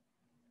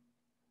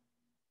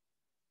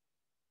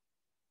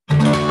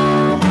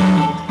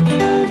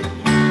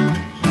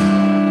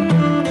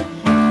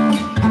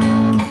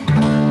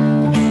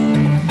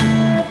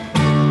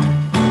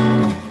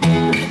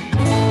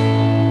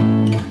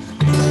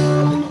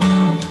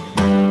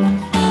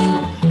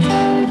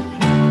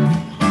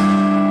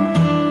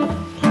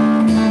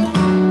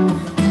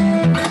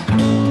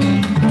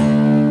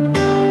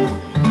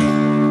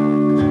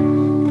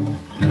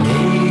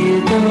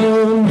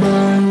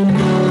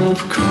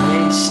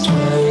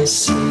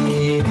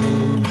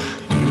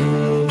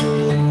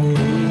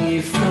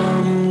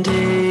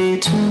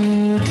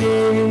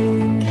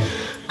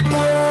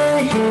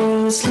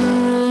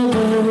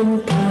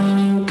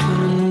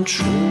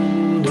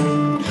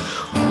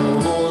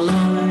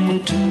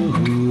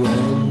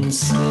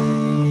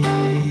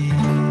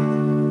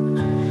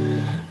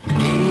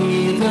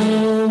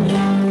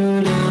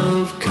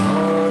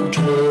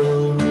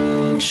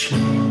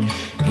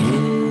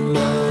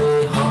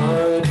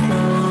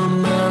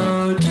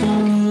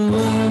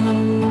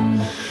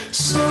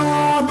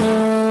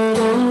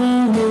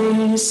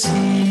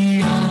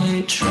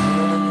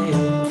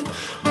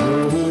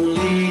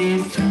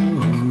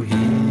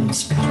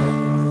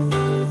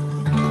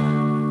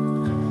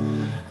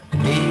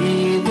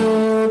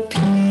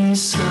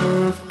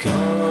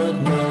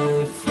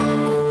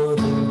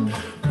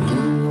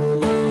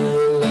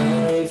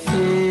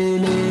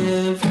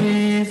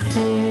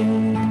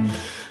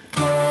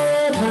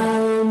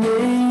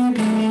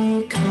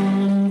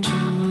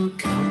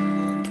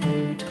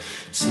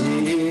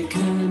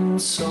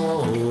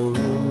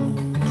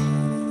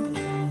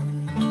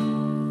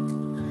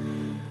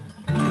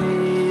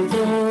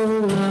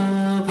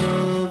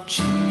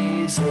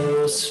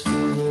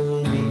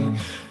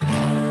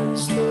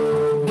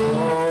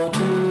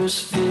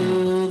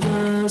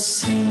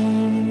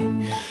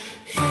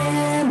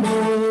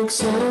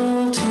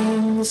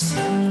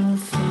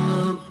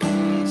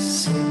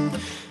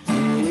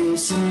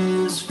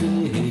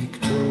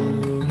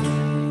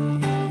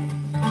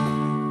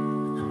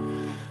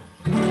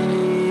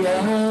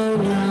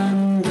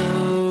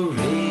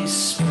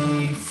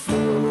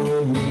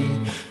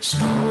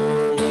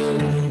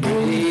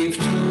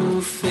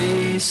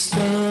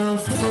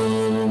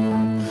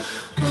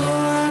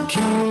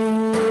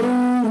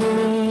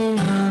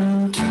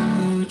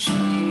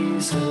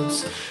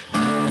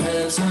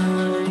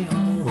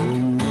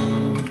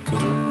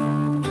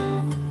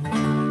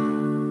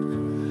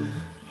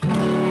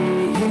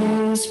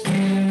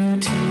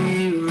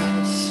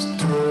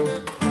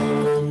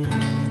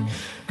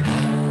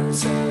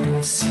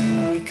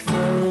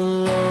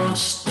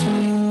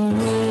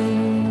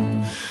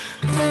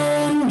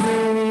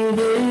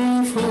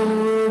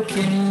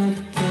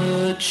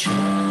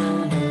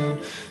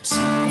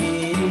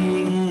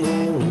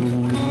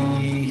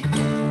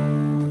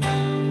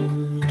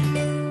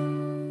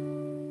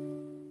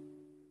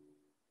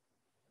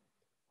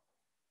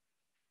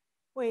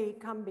 We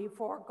come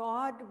before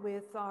God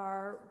with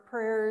our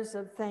prayers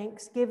of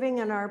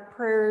thanksgiving and our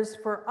prayers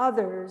for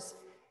others.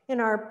 In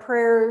our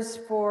prayers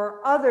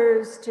for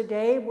others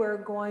today,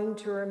 we're going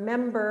to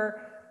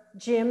remember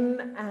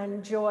Jim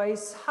and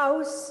Joyce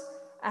House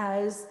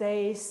as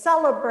they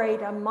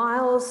celebrate a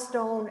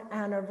milestone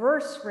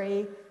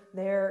anniversary,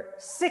 their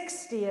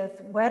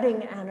 60th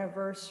wedding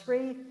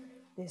anniversary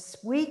this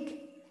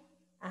week.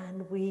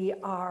 And we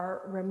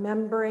are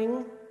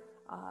remembering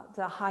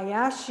the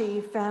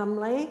Hayashi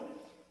family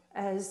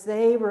as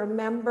they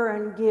remember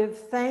and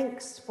give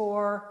thanks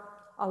for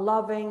a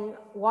loving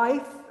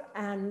wife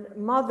and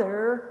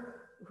mother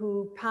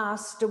who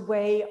passed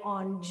away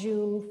on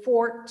June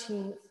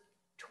 14th,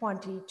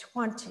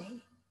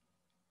 2020.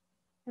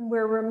 And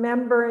we're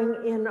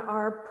remembering in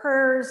our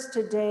prayers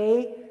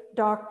today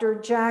Dr.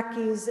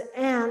 Jackie's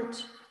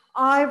aunt,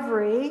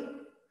 Ivory,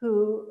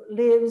 who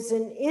lives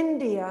in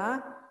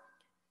India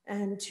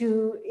and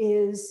who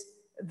is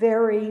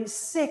very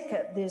sick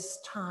at this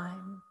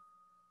time.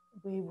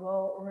 We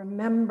will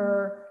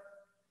remember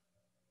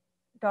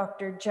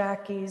Dr.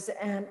 Jackie's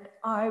Aunt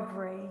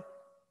Ivory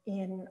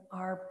in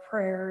our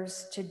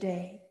prayers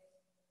today.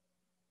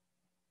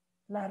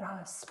 Let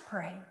us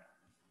pray.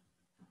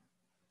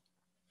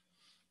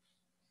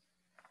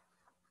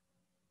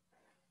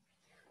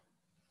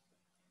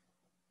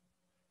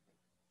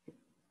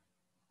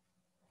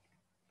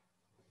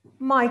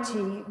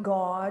 Mighty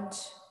God,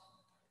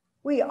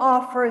 we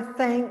offer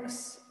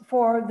thanks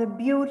for the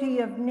beauty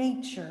of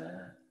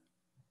nature,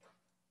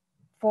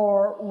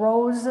 for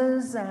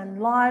roses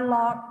and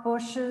lilac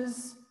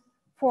bushes,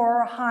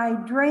 for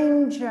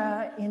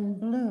hydrangea in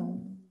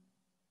bloom,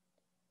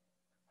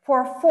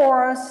 for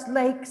forests,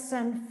 lakes,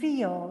 and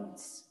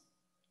fields,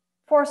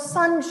 for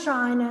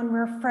sunshine and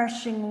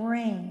refreshing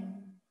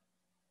rain.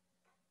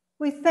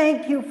 We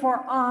thank you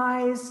for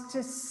eyes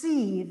to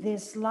see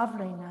this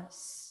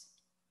loveliness.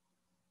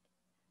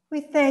 We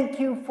thank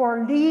you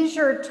for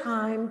leisure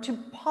time to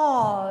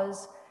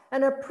pause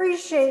and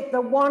appreciate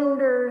the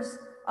wonders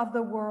of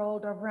the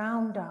world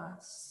around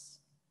us.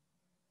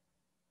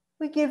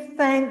 We give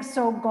thanks,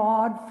 O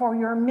God, for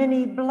your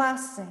many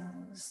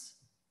blessings,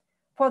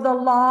 for the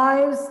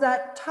lives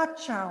that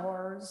touch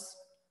ours,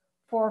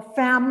 for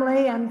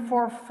family and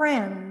for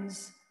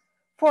friends,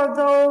 for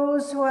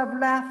those who have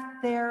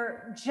left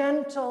their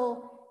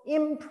gentle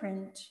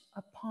imprint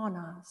upon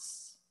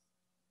us.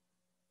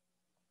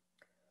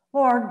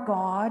 Lord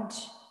God,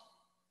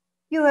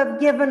 you have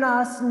given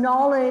us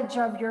knowledge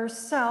of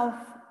yourself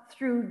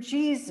through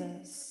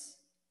Jesus.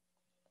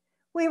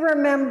 We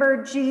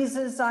remember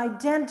Jesus'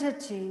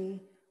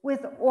 identity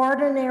with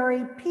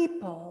ordinary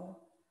people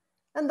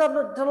and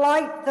the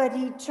delight that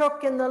he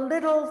took in the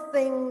little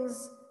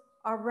things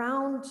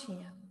around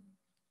him.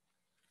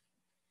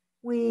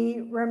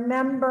 We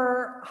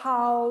remember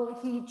how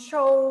he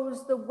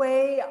chose the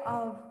way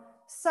of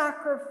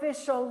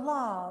sacrificial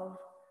love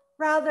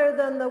rather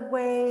than the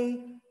way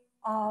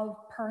of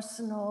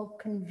personal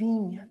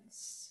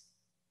convenience.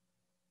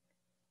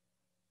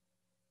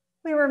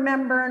 We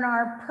remember in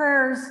our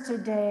prayers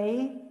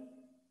today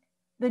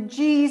the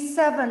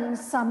G7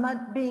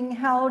 summit being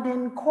held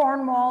in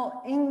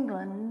Cornwall,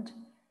 England,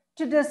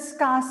 to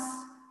discuss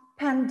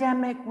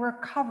pandemic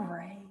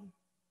recovery.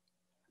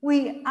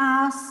 We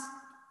ask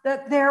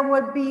that there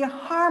would be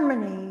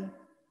harmony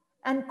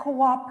and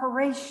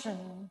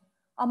cooperation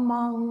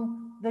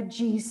among the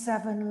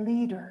G7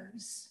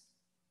 leaders.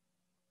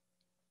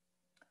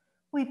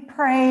 We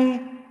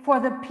pray for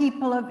the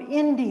people of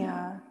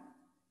India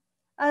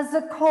as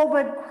the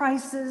COVID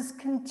crisis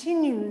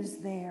continues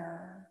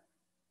there.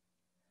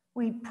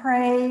 We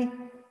pray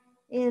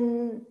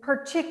in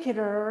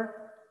particular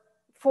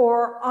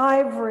for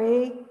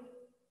Ivory,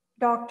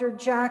 Dr.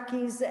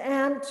 Jackie's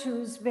aunt,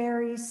 who's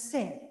very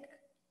sick.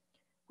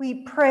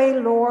 We pray,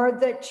 Lord,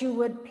 that you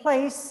would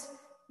place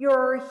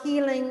your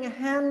healing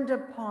hand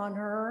upon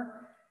her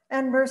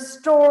and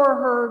restore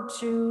her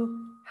to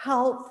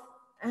health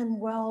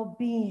and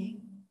well-being.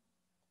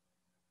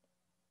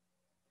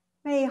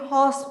 May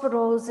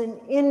hospitals in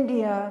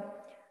India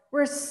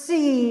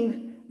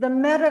receive the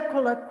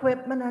medical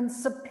equipment and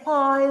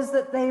supplies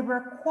that they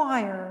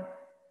require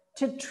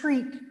to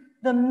treat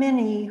the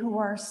many who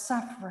are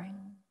suffering.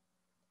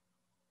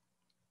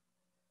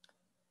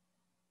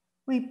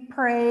 We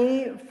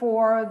pray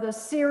for the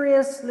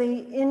seriously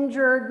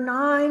injured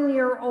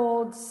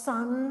 9-year-old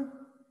son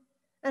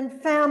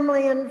and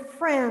family and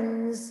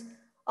friends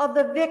of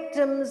the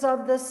victims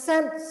of the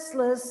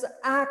senseless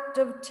act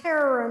of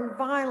terror and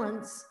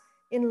violence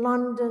in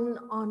London,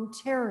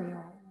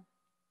 Ontario.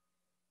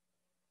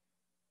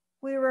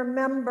 We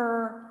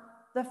remember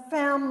the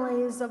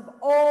families of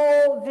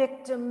all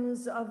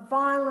victims of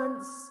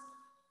violence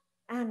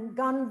and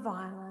gun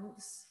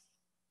violence.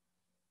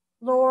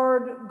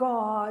 Lord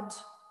God,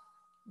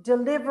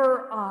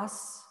 deliver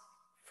us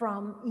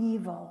from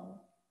evil.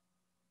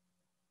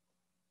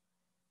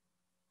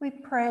 We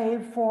pray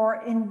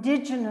for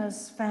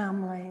Indigenous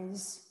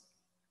families.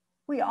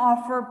 We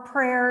offer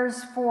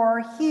prayers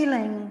for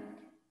healing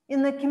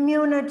in the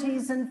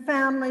communities and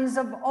families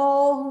of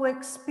all who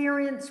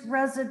experience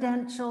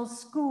residential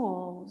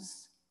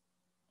schools.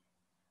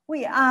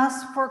 We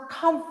ask for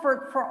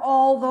comfort for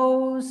all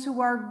those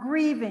who are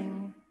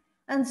grieving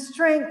and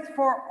strength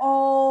for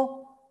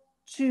all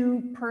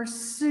to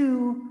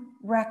pursue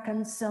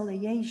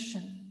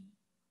reconciliation.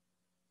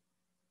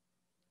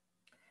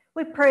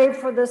 We pray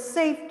for the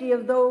safety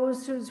of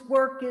those whose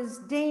work is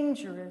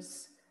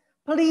dangerous,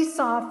 police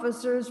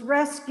officers,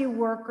 rescue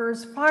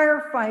workers,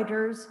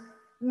 firefighters,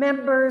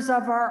 members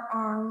of our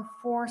armed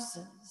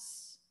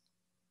forces.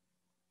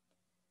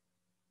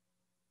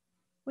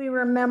 We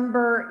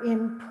remember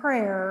in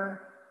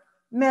prayer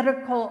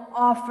medical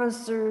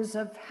officers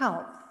of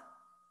health,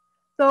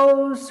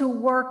 those who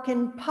work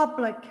in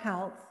public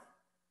health,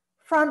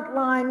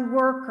 frontline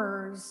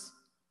workers,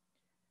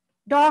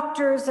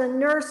 doctors and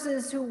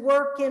nurses who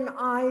work in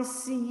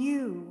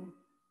ICU.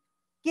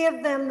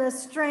 Give them the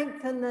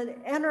strength and the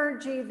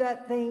energy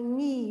that they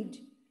need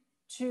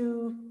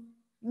to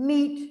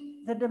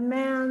meet the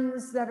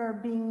demands that are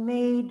being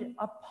made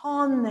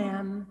upon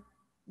them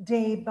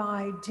day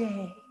by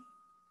day.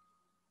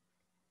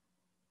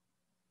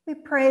 We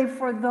pray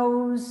for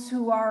those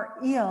who are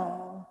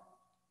ill,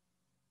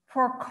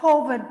 for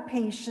COVID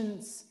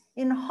patients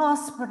in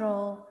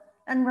hospital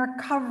and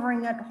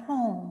recovering at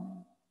home.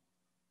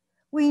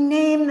 We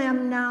name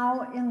them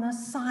now in the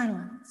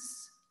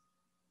silence.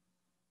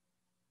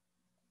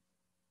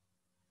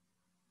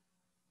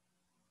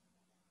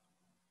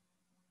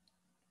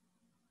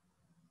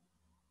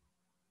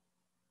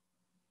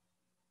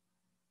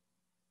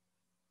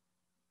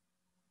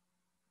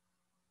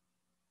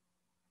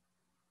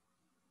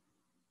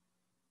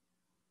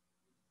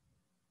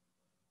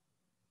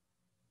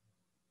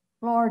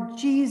 Lord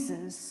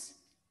Jesus,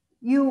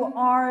 you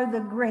are the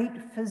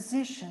great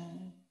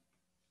physician.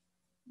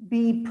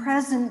 Be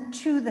present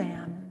to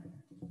them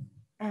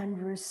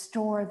and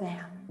restore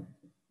them.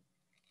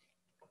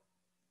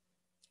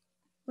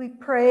 We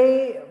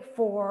pray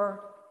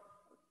for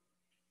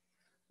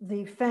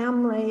the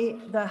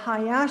family, the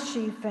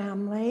Hayashi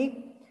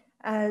family,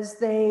 as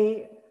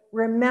they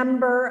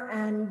remember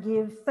and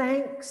give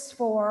thanks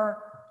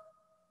for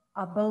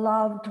a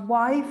beloved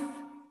wife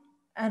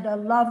and a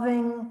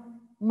loving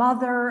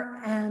mother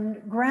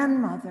and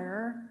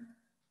grandmother.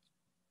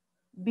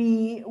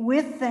 Be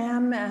with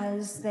them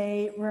as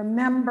they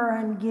remember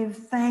and give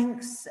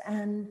thanks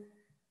and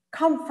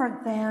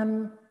comfort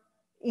them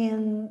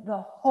in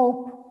the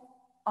hope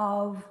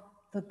of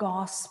the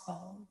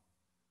gospel.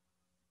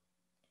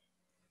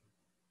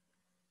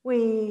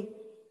 We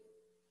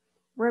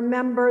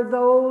remember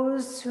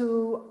those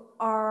who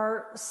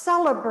are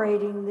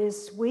celebrating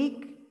this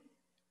week.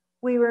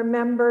 We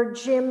remember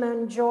Jim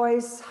and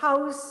Joyce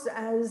House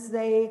as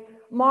they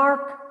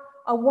mark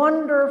a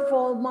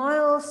wonderful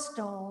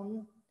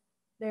milestone,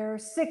 their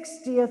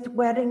 60th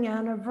wedding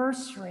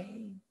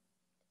anniversary.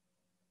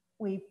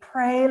 We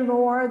pray,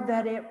 Lord,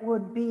 that it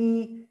would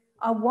be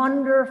a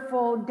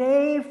wonderful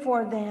day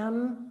for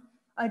them,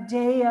 a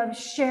day of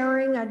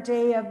sharing, a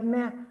day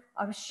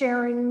of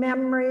sharing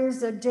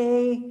memories, a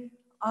day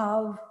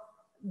of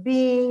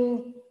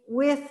being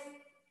with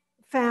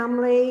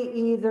family,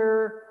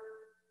 either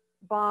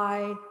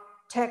by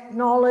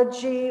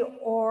technology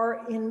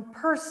or in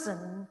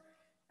person,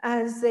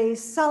 as they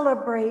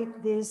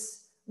celebrate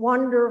this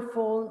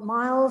wonderful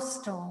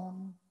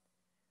milestone.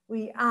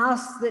 We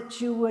ask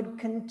that you would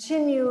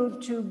continue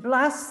to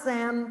bless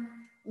them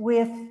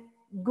with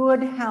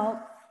good health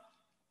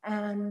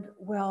and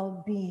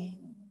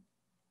well-being.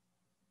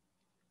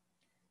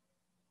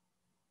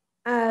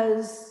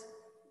 As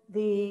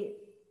the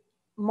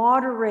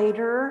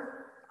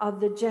moderator of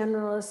the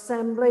General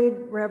Assembly,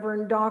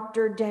 Reverend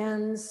Dr.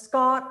 Dan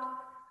Scott,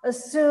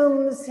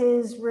 assumes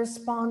his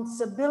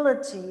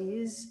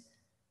responsibilities,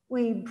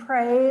 we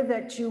pray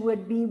that you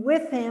would be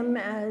with him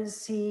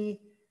as he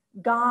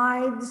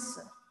guides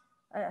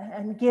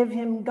and give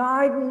him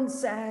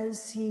guidance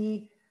as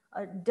he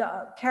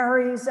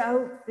carries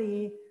out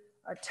the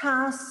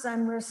tasks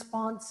and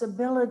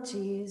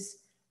responsibilities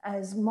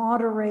as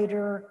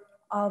moderator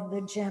of the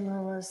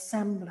General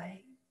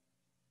Assembly.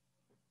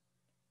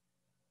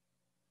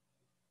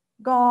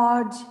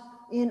 God,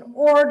 in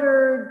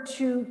order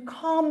to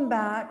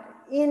combat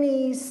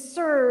any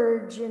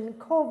surge in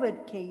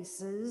COVID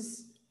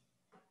cases,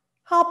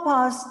 help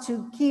us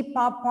to keep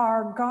up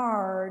our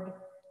guard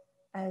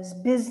as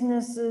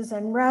businesses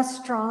and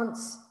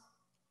restaurants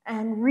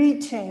and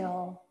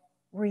retail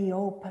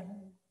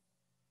reopen.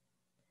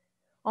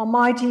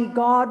 Almighty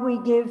God, we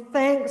give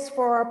thanks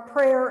for a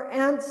prayer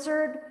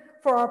answered,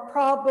 for a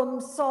problem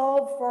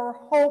solved, for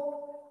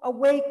hope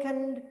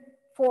awakened,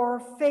 for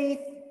faith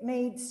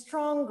made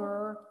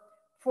stronger,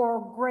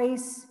 for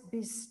grace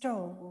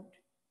bestowed.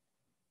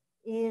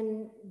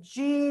 In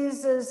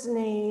Jesus'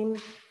 name,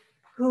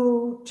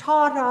 who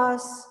taught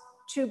us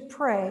to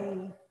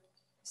pray,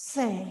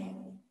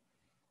 saying,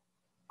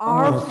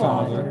 Our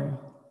Father,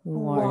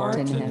 who art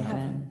in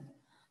heaven,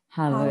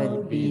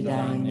 hallowed be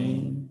thy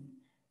name.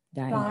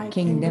 Thy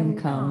kingdom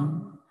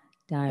come,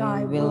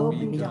 thy will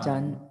be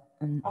done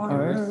on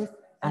earth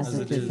as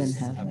it is in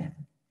heaven.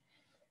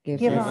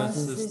 Give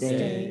us this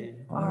day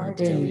our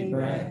daily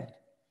bread,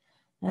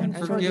 and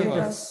forgive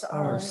us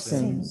our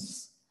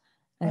sins,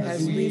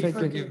 as we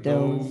forgive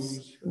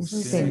those who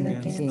sin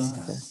against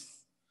us.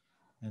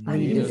 And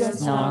lead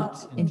us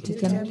not into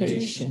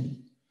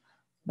temptation,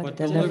 but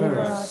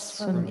deliver us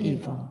from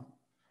evil.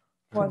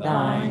 For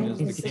thine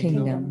is the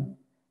kingdom,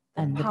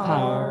 and the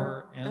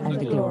power, and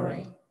the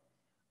glory,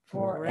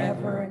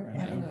 forever and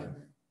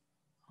ever.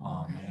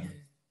 Amen.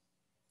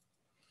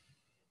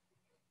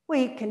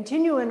 We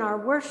continue in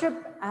our worship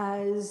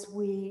as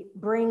we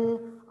bring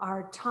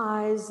our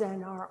tithes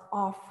and our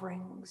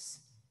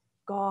offerings.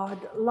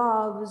 God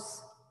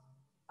loves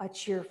a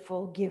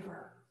cheerful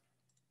giver.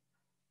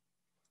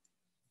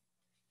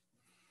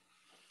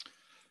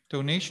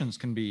 Donations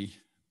can be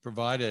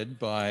provided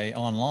by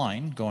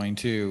online going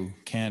to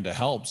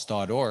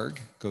canadahelps.org.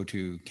 Go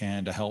to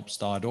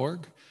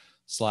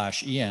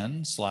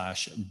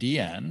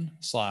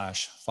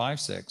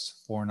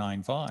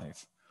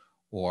canadahelps.org/en/dn/56495.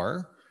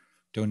 Or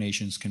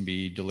donations can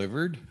be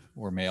delivered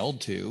or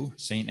mailed to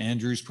St.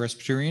 Andrew's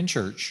Presbyterian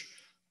Church,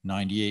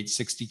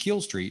 9860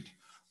 Keele Street,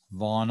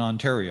 Vaughan,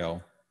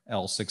 Ontario,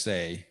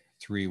 L6A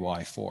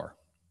 3Y4.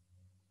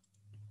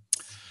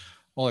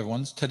 Well,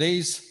 everyone,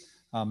 today's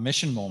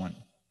mission moment.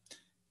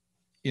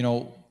 You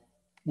know,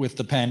 with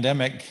the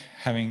pandemic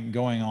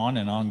going on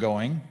and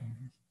ongoing,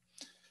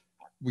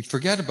 we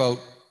forget about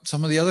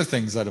some of the other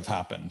things that have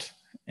happened.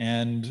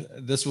 And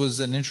this was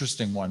an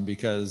interesting one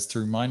because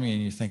to remind me,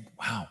 and you think,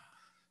 wow,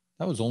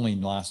 that was only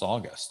last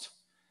August.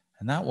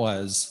 And that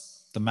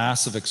was the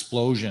massive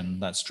explosion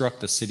that struck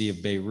the city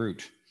of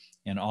Beirut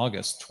in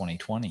August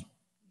 2020.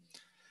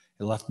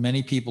 It left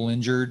many people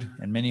injured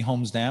and many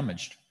homes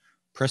damaged.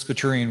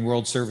 Presbyterian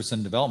World Service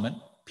and Development,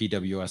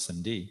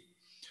 PWS&D,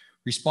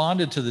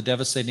 responded to the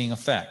devastating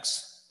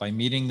effects by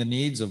meeting the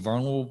needs of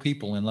vulnerable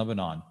people in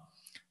Lebanon.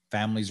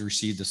 Families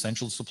received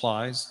essential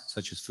supplies,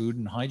 such as food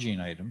and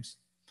hygiene items,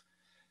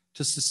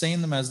 to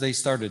sustain them as they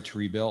started to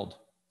rebuild.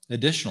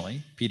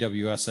 Additionally,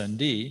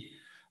 PWS&D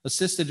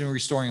assisted in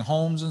restoring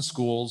homes and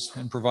schools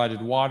and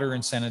provided water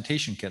and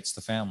sanitation kits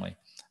to family,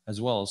 as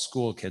well as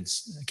school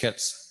kits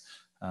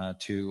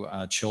to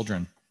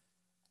children.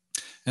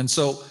 And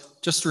so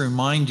just to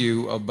remind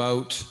you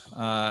about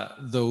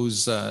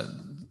the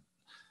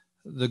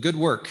good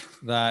work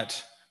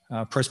that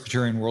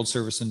Presbyterian World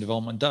Service and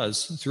Development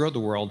does throughout the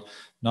world,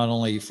 not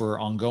only for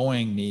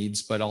ongoing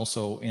needs, but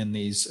also in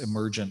these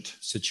emergent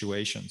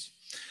situations.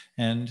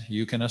 And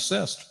you can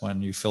assist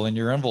when you fill in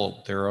your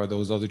envelope. There are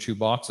those other two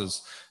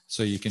boxes,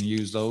 so you can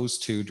use those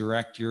to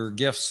direct your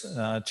gifts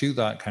to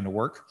that kind of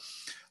work.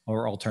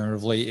 Or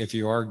alternatively, if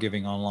you are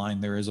giving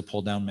online, there is a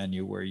pull-down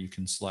menu where you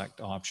can select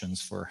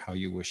options for how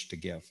you wish to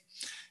give.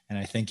 And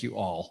I thank you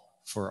all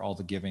for all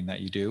the giving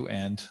that you do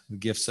and the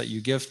gifts that you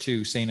give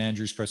to St.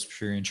 Andrew's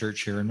Presbyterian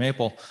Church here in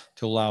Maple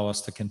to allow us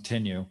to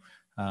continue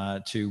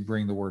to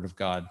bring the Word of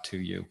God to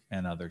you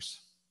and others.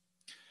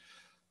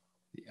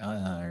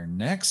 Our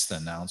next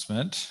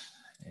announcement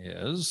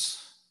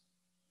is,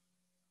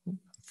 I'm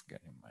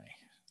forgetting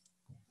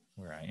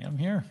where I am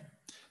here.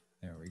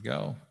 There we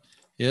go.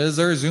 Is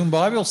our Zoom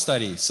Bible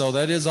study. So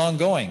that is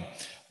ongoing.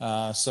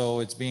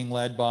 So it's being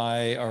led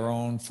by our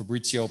own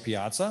Fabrizio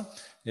Piazza.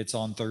 It's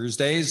on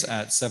Thursdays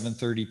at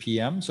 7:30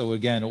 p.m. So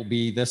again, it'll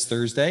be this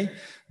Thursday.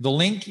 The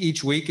link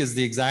each week is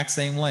the exact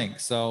same link.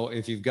 So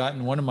if you've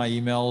gotten one of my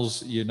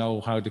emails, you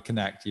know how to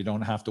connect. You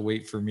don't have to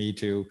wait for me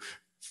to,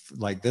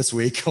 like this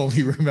week,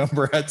 only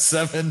remember at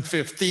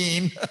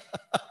 7:15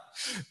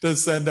 to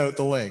send out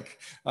the link.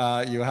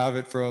 You have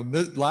it from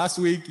last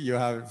week, you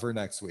have it for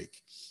next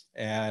week.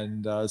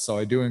 And so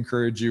I do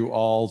encourage you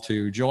all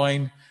to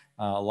join.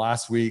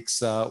 Last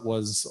week's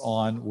was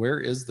on Where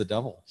is the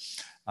Devil?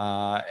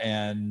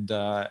 And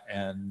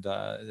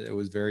it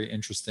was a very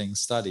interesting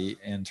study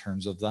in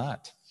terms of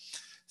that.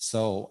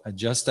 So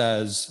just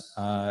as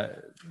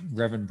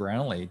Reverend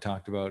Brownlee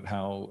talked about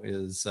how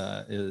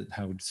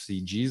to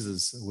see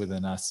Jesus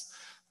within us,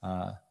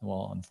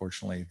 well,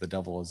 unfortunately, the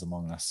devil is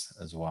among us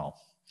as well.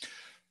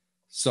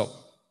 So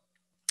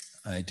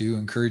I do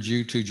encourage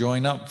you to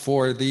join up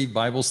for the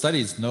Bible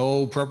studies.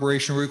 No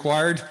preparation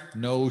required,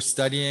 no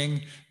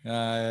studying.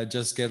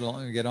 Just get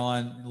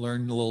on,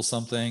 learn a little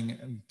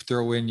something,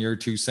 throw in your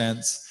 2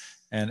 cents,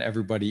 and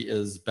everybody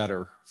is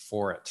better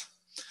for it.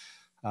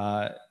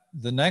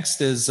 The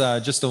next is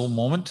just a little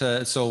moment.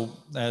 So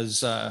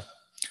as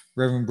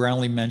Reverend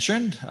Brownlee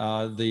mentioned,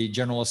 the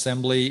General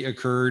Assembly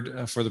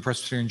occurred for the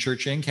Presbyterian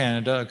Church in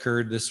Canada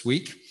occurred this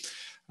week.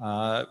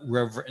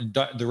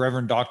 The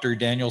Reverend Dr.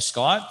 Daniel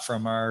Scott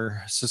from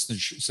our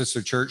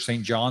sister church,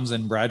 St. John's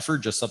in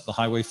Bradford, just up the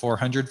Highway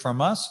 400 from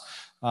us,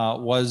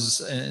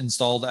 was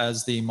installed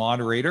as the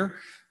moderator.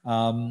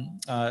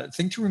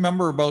 Thing to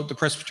remember about the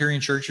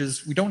Presbyterian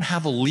churches, we don't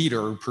have a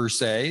leader per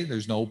se.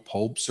 There's no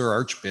popes or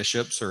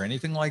archbishops or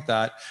anything like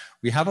that.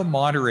 We have a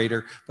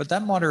moderator, but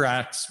that moderator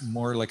acts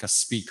more like a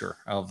speaker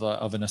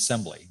of an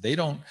assembly. They're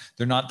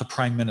not the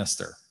prime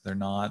minister. They're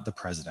not the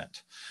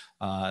president.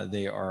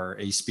 They are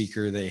a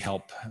speaker. They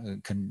help,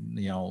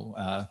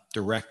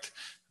 direct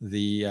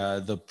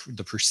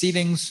the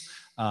proceedings,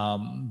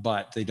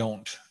 but they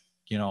don't,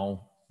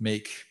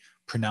 make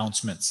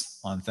pronouncements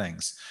on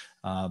things.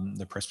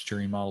 The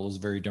Presbyterian model is a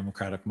very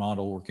democratic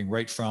model, working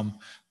right from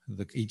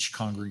each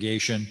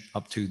congregation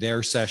up to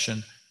their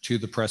session, to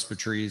the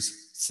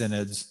presbyteries,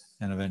 synods,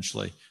 and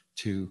eventually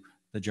to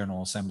the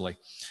General Assembly.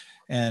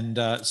 And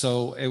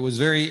so it was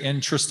very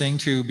interesting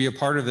to be a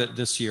part of it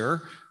this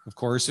year. Of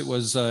course, it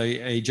was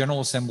a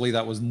General Assembly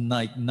that was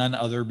like none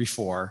other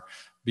before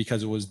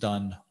because it was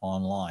done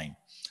online.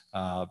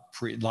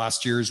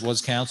 Last year's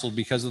was canceled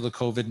because of the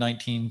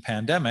COVID-19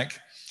 pandemic.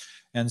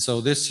 And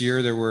so this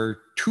year there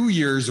were 2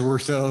 years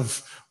worth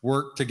of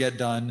work to get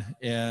done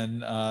in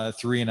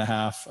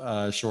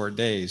 3.5 short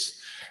days.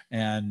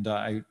 And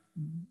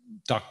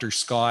Dr.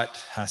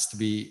 Scott has to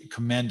be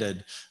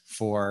commended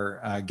for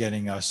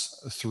getting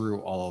us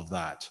through all of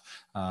that.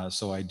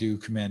 So I do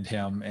commend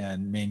him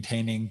and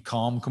maintaining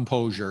calm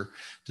composure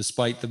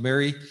despite the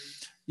very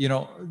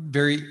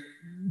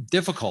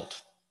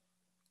difficult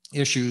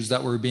issues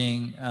that were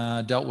being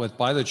dealt with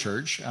by the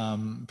church,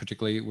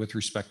 particularly with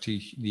respect to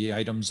the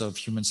items of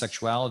human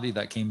sexuality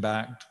that came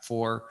back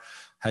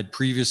had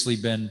previously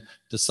been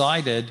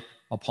decided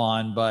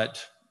upon,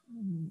 but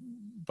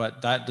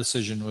that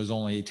decision was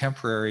only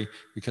temporary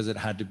because it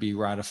had to be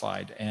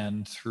ratified,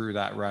 and through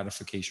that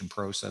ratification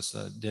process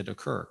did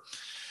occur.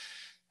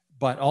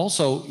 But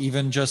also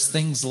even just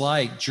things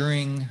like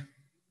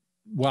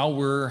while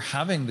we're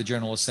having the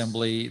General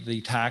Assembly,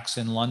 the tax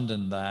in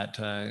London that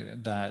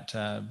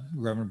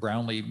Reverend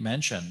Brownlee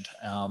mentioned,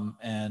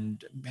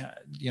 and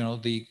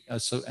the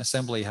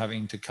Assembly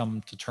having to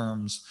come to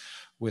terms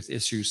with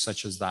issues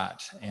such as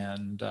that,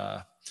 and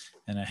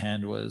and a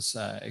hand was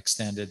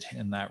extended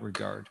in that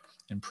regard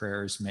and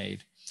prayers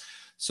made.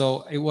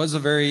 So it was a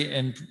very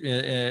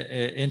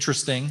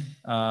interesting,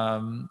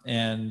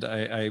 and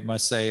I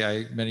must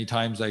say, many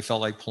times I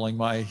felt like pulling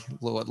my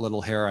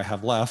little hair I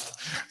have left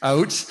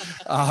out,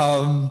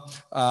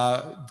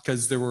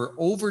 because there were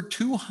over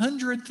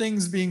 200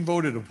 things being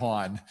voted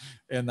upon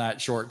in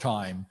that short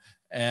time.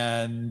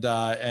 And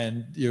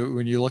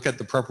when you look at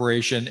the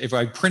preparation, if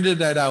I printed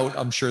that out,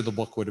 I'm sure the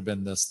book would have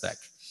been this thick.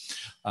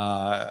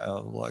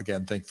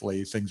 Again,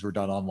 thankfully, things were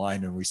done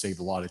online, and we saved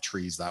a lot of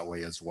trees that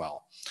way as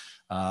well.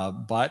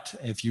 But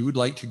if you would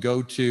like to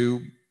go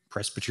to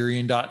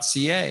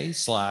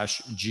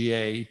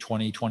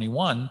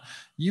presbyterian.ca/GA2021,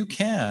 you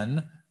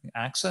can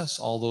access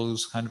all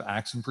those kind of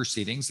acts and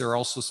proceedings. There are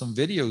also some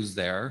videos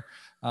there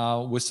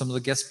with some of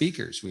the guest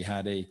speakers. We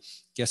had a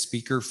guest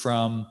speaker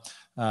from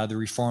the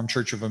Reformed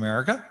Church of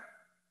America.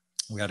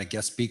 We had a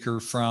guest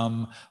speaker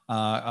from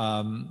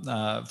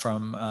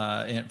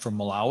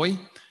Malawi.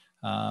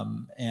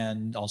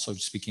 And also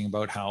speaking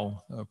about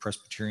how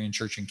Presbyterian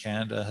Church in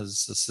Canada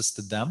has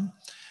assisted them,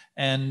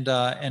 and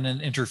an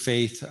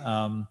interfaith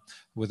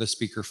with a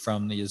speaker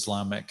from the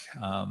Islamic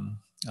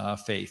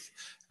faith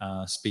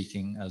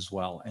speaking as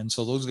well. And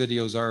so those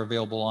videos are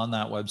available on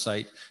that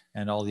website,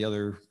 and all the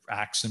other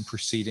acts and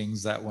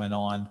proceedings that went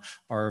on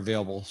are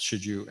available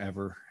should you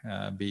ever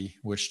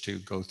wish to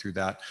go through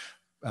that.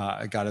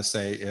 I gotta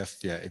say,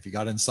 if you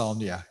got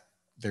insomnia,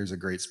 there's a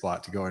great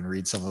spot to go and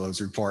read some of those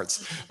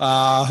reports.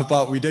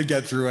 But we did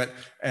get through it,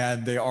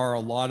 and there are a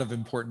lot of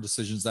important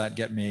decisions that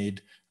get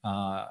made,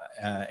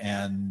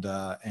 and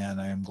I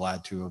am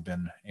glad to have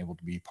been able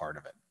to be part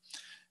of it.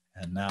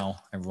 And now,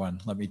 everyone,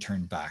 let me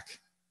turn back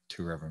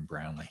to Reverend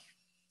Brownlee.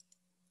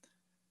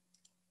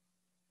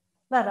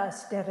 Let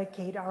us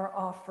dedicate our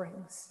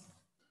offerings.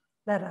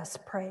 Let us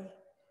pray.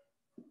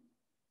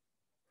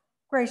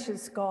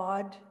 Gracious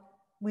God,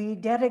 we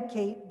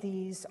dedicate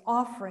these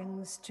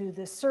offerings to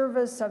the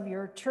service of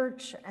your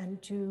church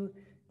and to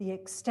the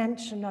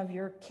extension of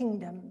your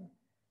kingdom.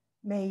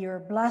 May your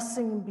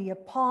blessing be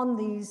upon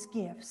these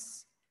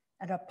gifts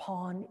and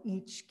upon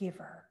each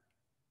giver.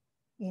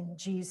 In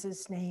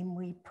Jesus' name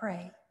we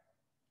pray.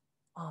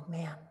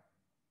 Amen.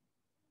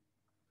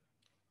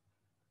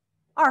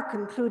 Our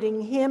concluding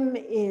hymn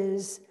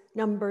is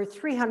number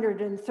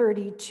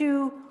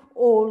 332,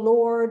 O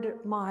Lord,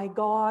 my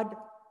God,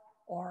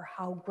 or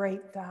How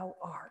Great Thou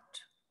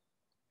Art.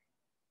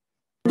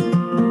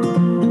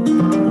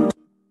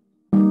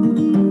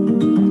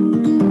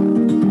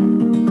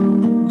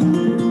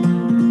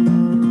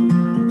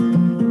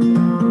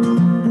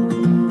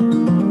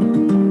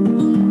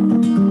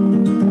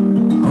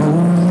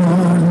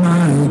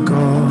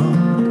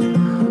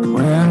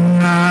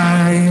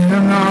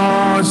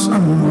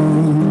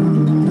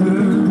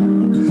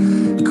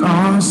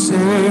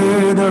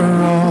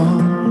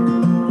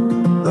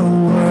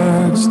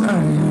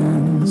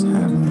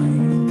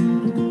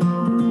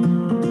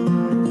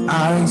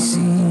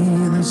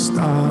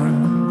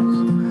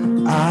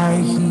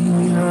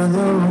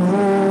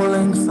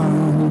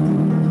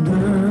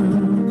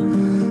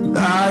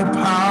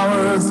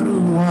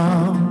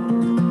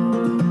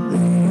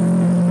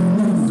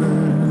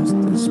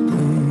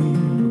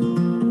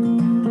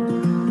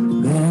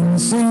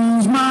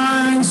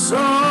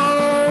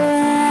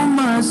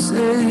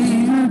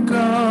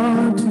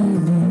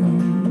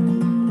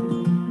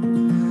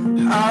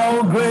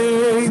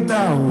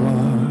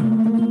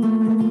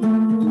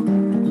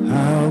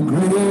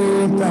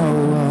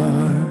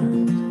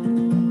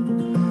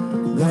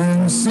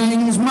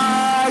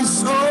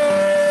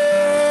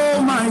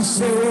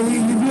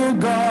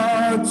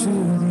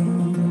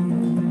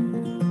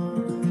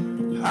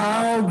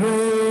 How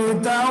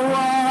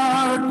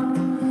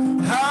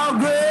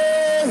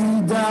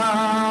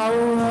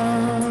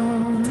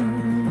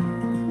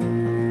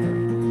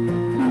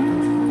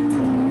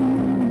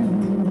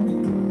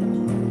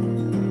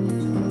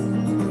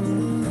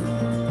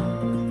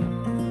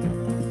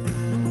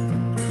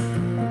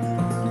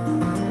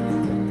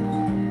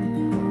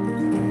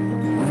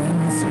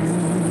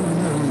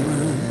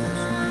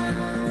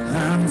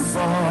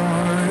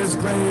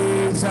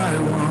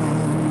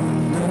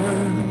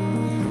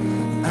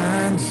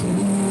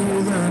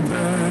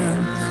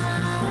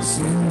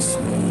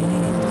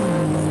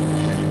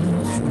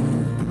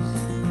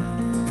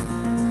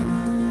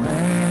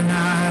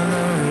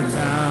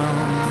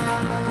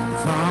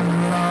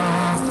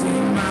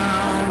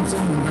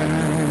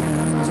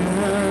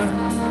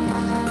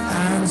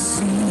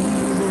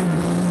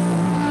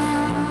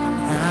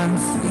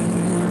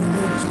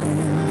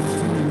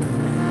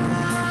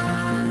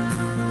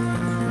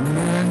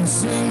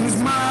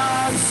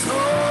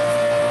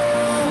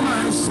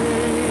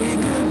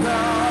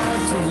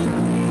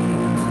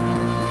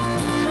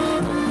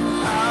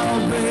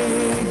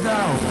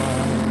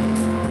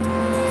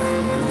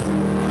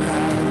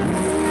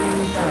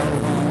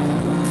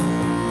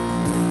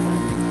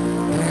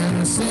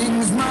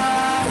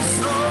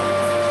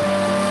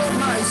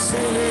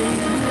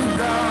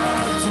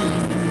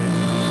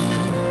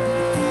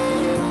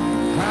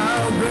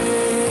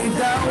great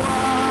thou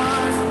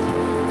art.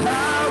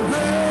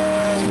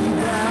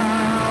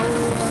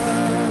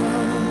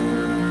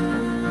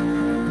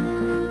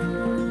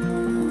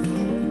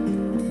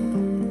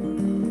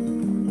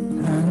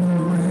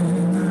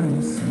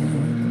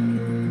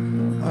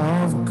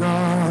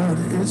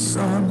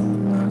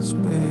 us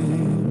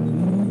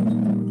bearing,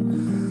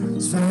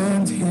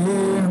 sent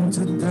him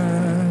to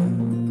die.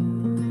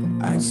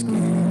 I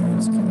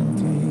scarce can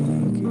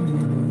take it.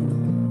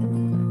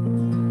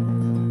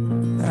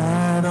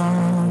 That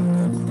on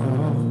the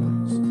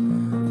cross,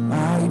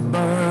 my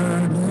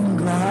burden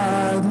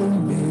gladly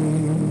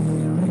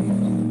bearing,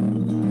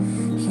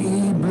 he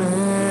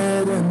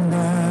bled and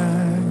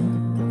died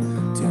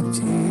to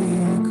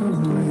take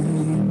away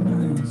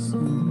my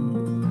sin.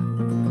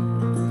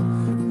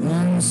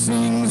 Then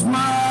sings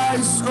my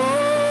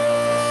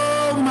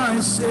soul, my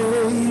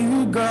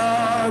Savior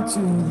God, to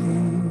thee.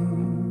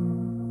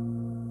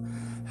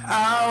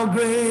 How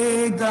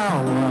great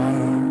thou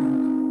art,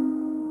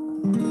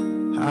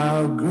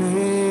 how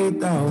great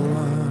thou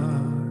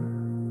art.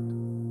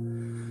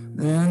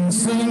 Then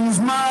sings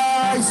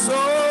my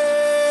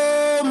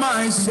soul,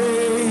 my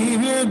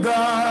Savior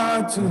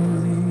God, to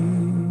thee.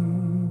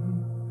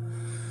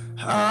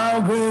 How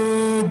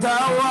great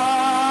thou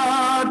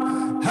art,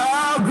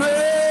 how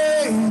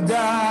great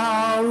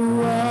thou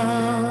art.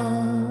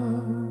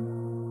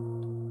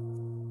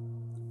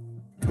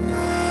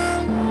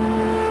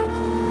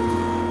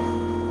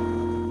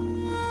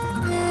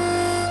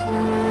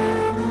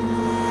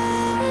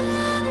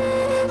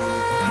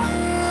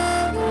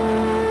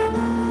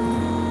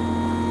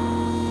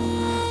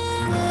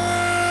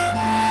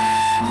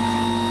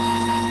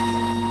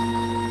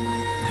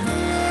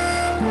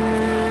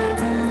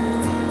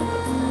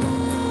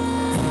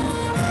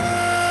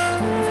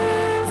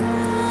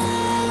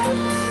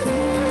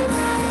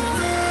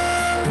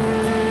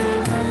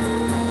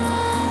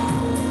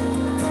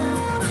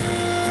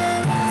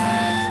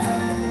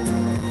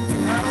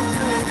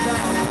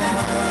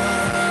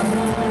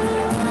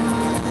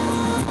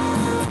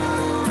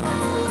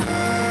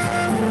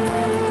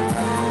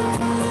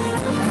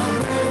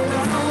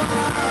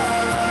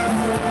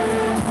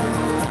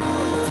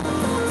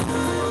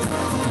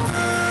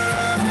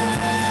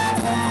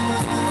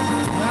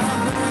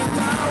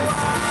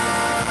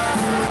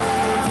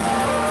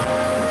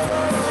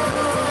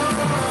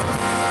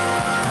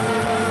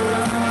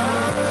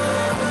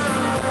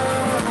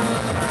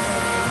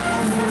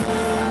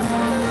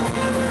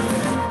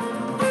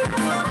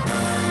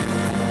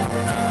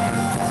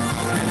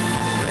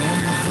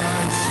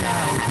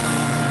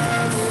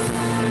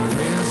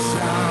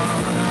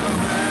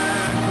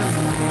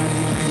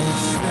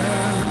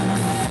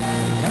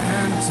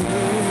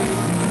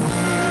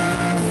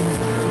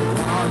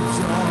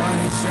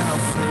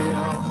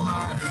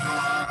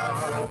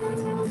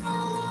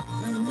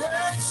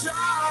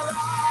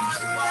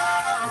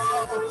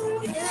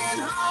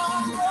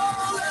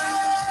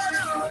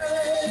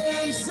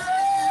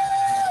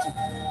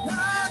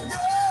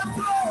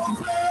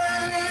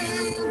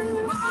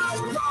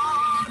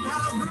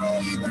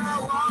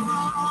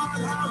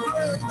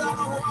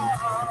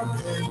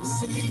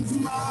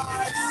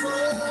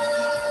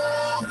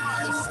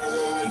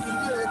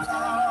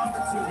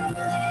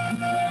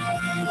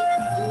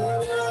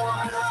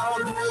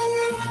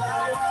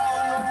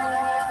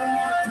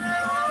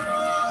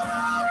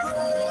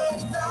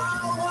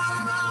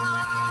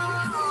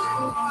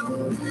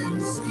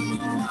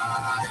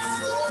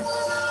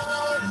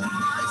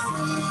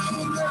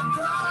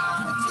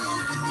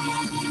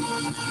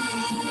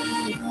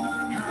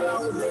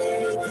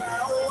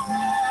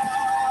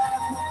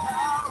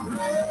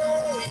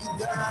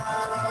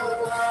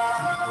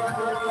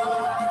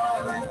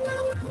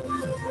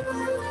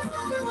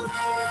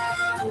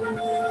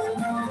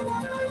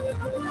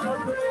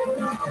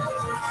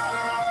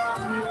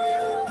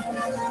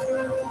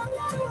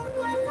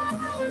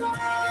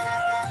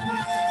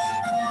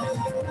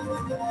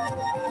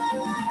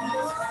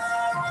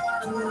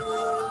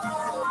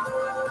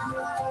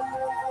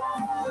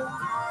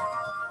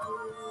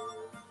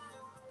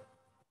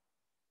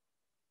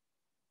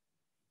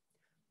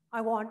 I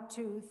want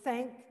to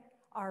thank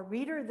our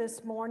reader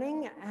this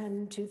morning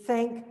and to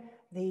thank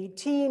the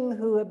team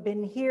who have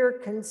been here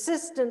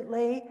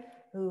consistently,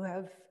 who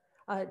have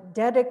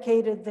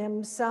dedicated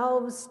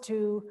themselves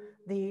to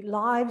the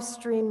live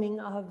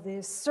streaming of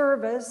this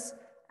service.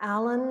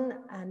 Alan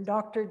and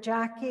Dr.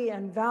 Jackie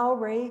and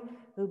Valerie,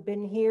 who've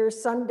been here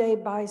Sunday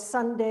by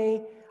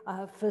Sunday,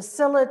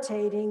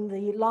 facilitating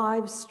the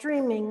live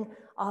streaming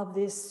of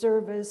this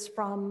service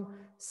from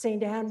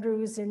St.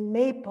 Andrew's in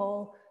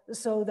Maple,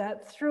 so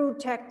that through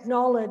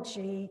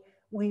technology,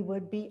 we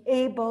would be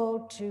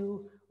able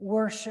to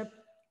worship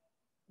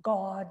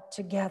God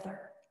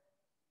together.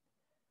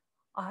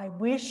 I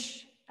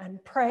wish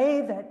and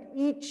pray that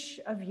each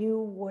of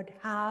you would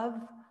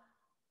have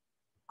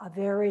a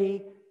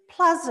very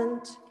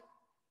pleasant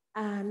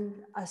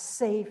and a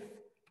safe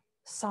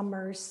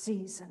summer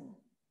season.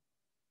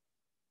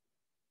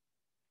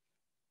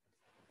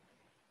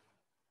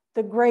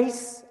 The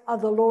grace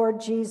of the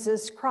Lord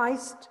Jesus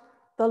Christ,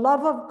 the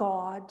love of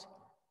God,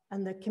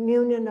 and the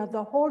communion of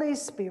the Holy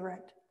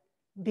Spirit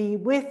be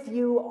with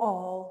you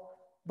all,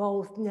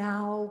 both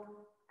now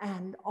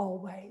and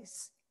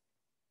always.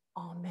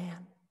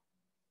 Amen.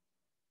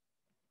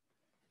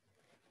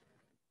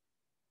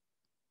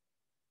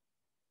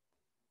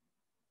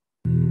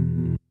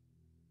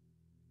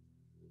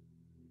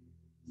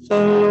 The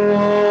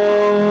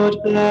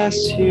Lord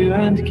bless you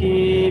and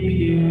keep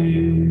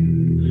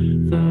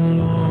you. The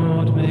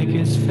Lord make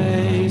his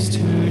face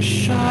to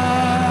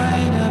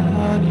shine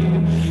upon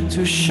you,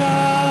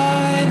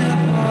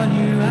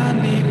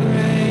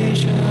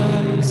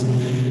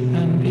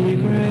 and be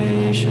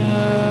gracious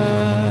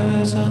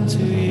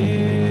unto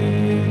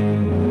you.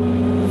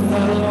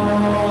 The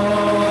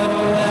Lord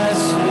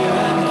bless you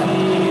and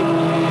keep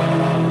you.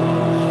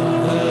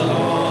 The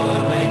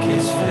Lord make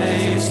his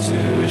face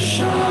to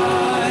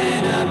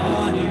shine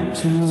upon you,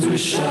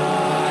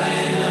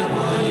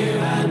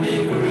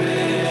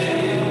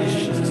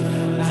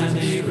 and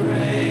be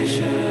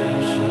gracious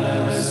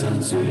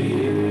unto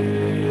you.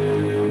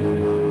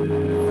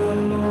 The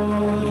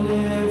Lord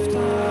lift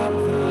up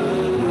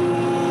the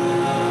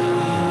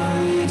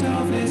light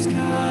of his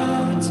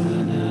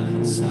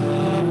countenance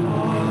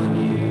upon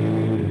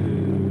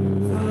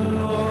you. The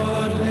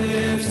Lord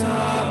lift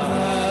up the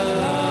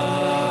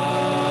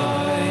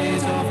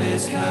light of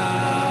his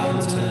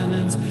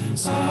countenance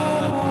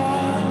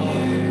upon you,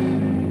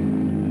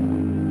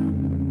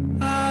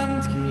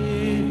 and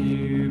give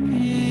you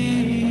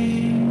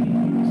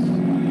peace,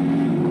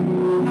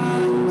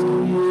 and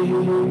give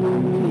you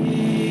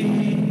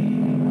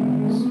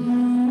peace,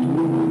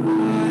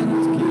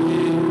 and give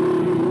you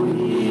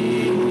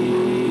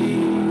peace,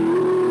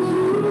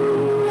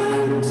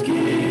 and give you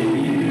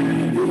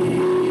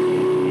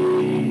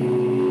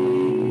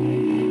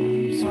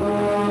peace.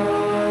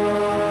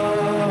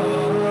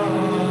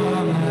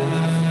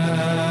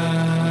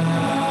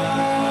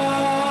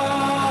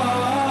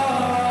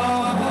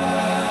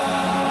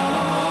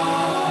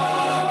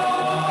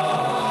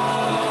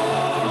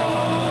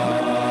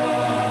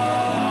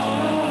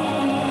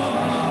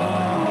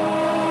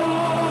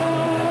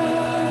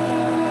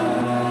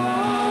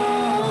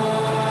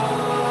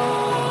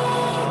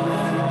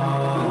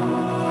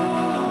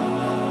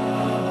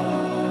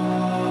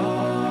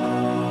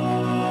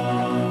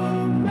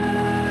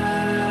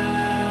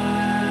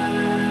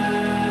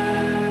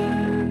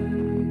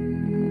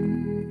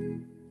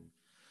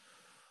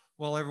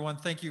 Well, everyone,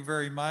 thank you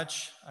very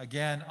much.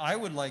 Again, I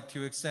would like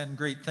to extend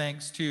great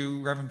thanks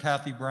to Reverend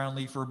Kathy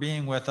Brownlee for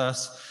being with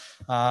us.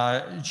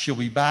 She'll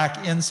be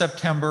back in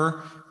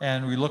September,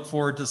 and we look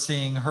forward to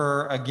seeing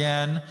her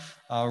again.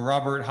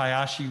 Robert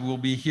Hayashi will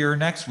be here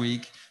next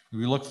week.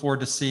 We look forward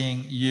to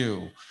seeing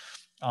you.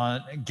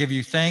 Give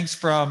you thanks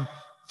from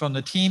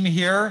the team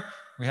here.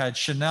 We had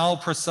Chanel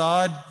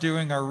Prasad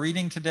doing our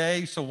reading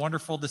today. So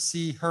wonderful to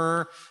see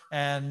her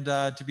and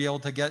to be able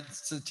to get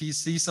to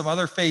see some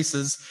other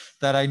faces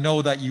that I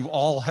know that you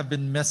all have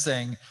been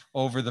missing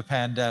over the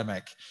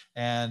pandemic.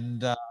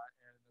 And of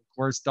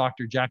course,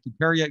 Dr. Jackie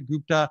Periat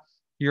Gupta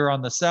here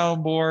on the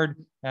soundboard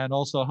and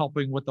also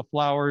helping with the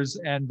flowers,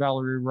 and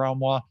Valerie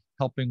Ramwa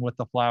helping with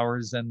the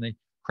flowers and the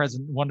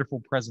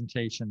wonderful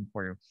presentation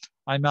for you.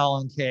 I'm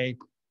Alan Kay.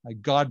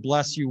 God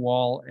bless you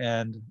all,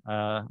 and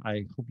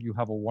I hope you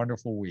have a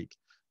wonderful week.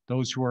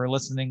 Those who are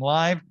listening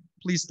live,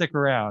 please stick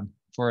around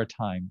for a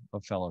time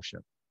of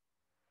fellowship.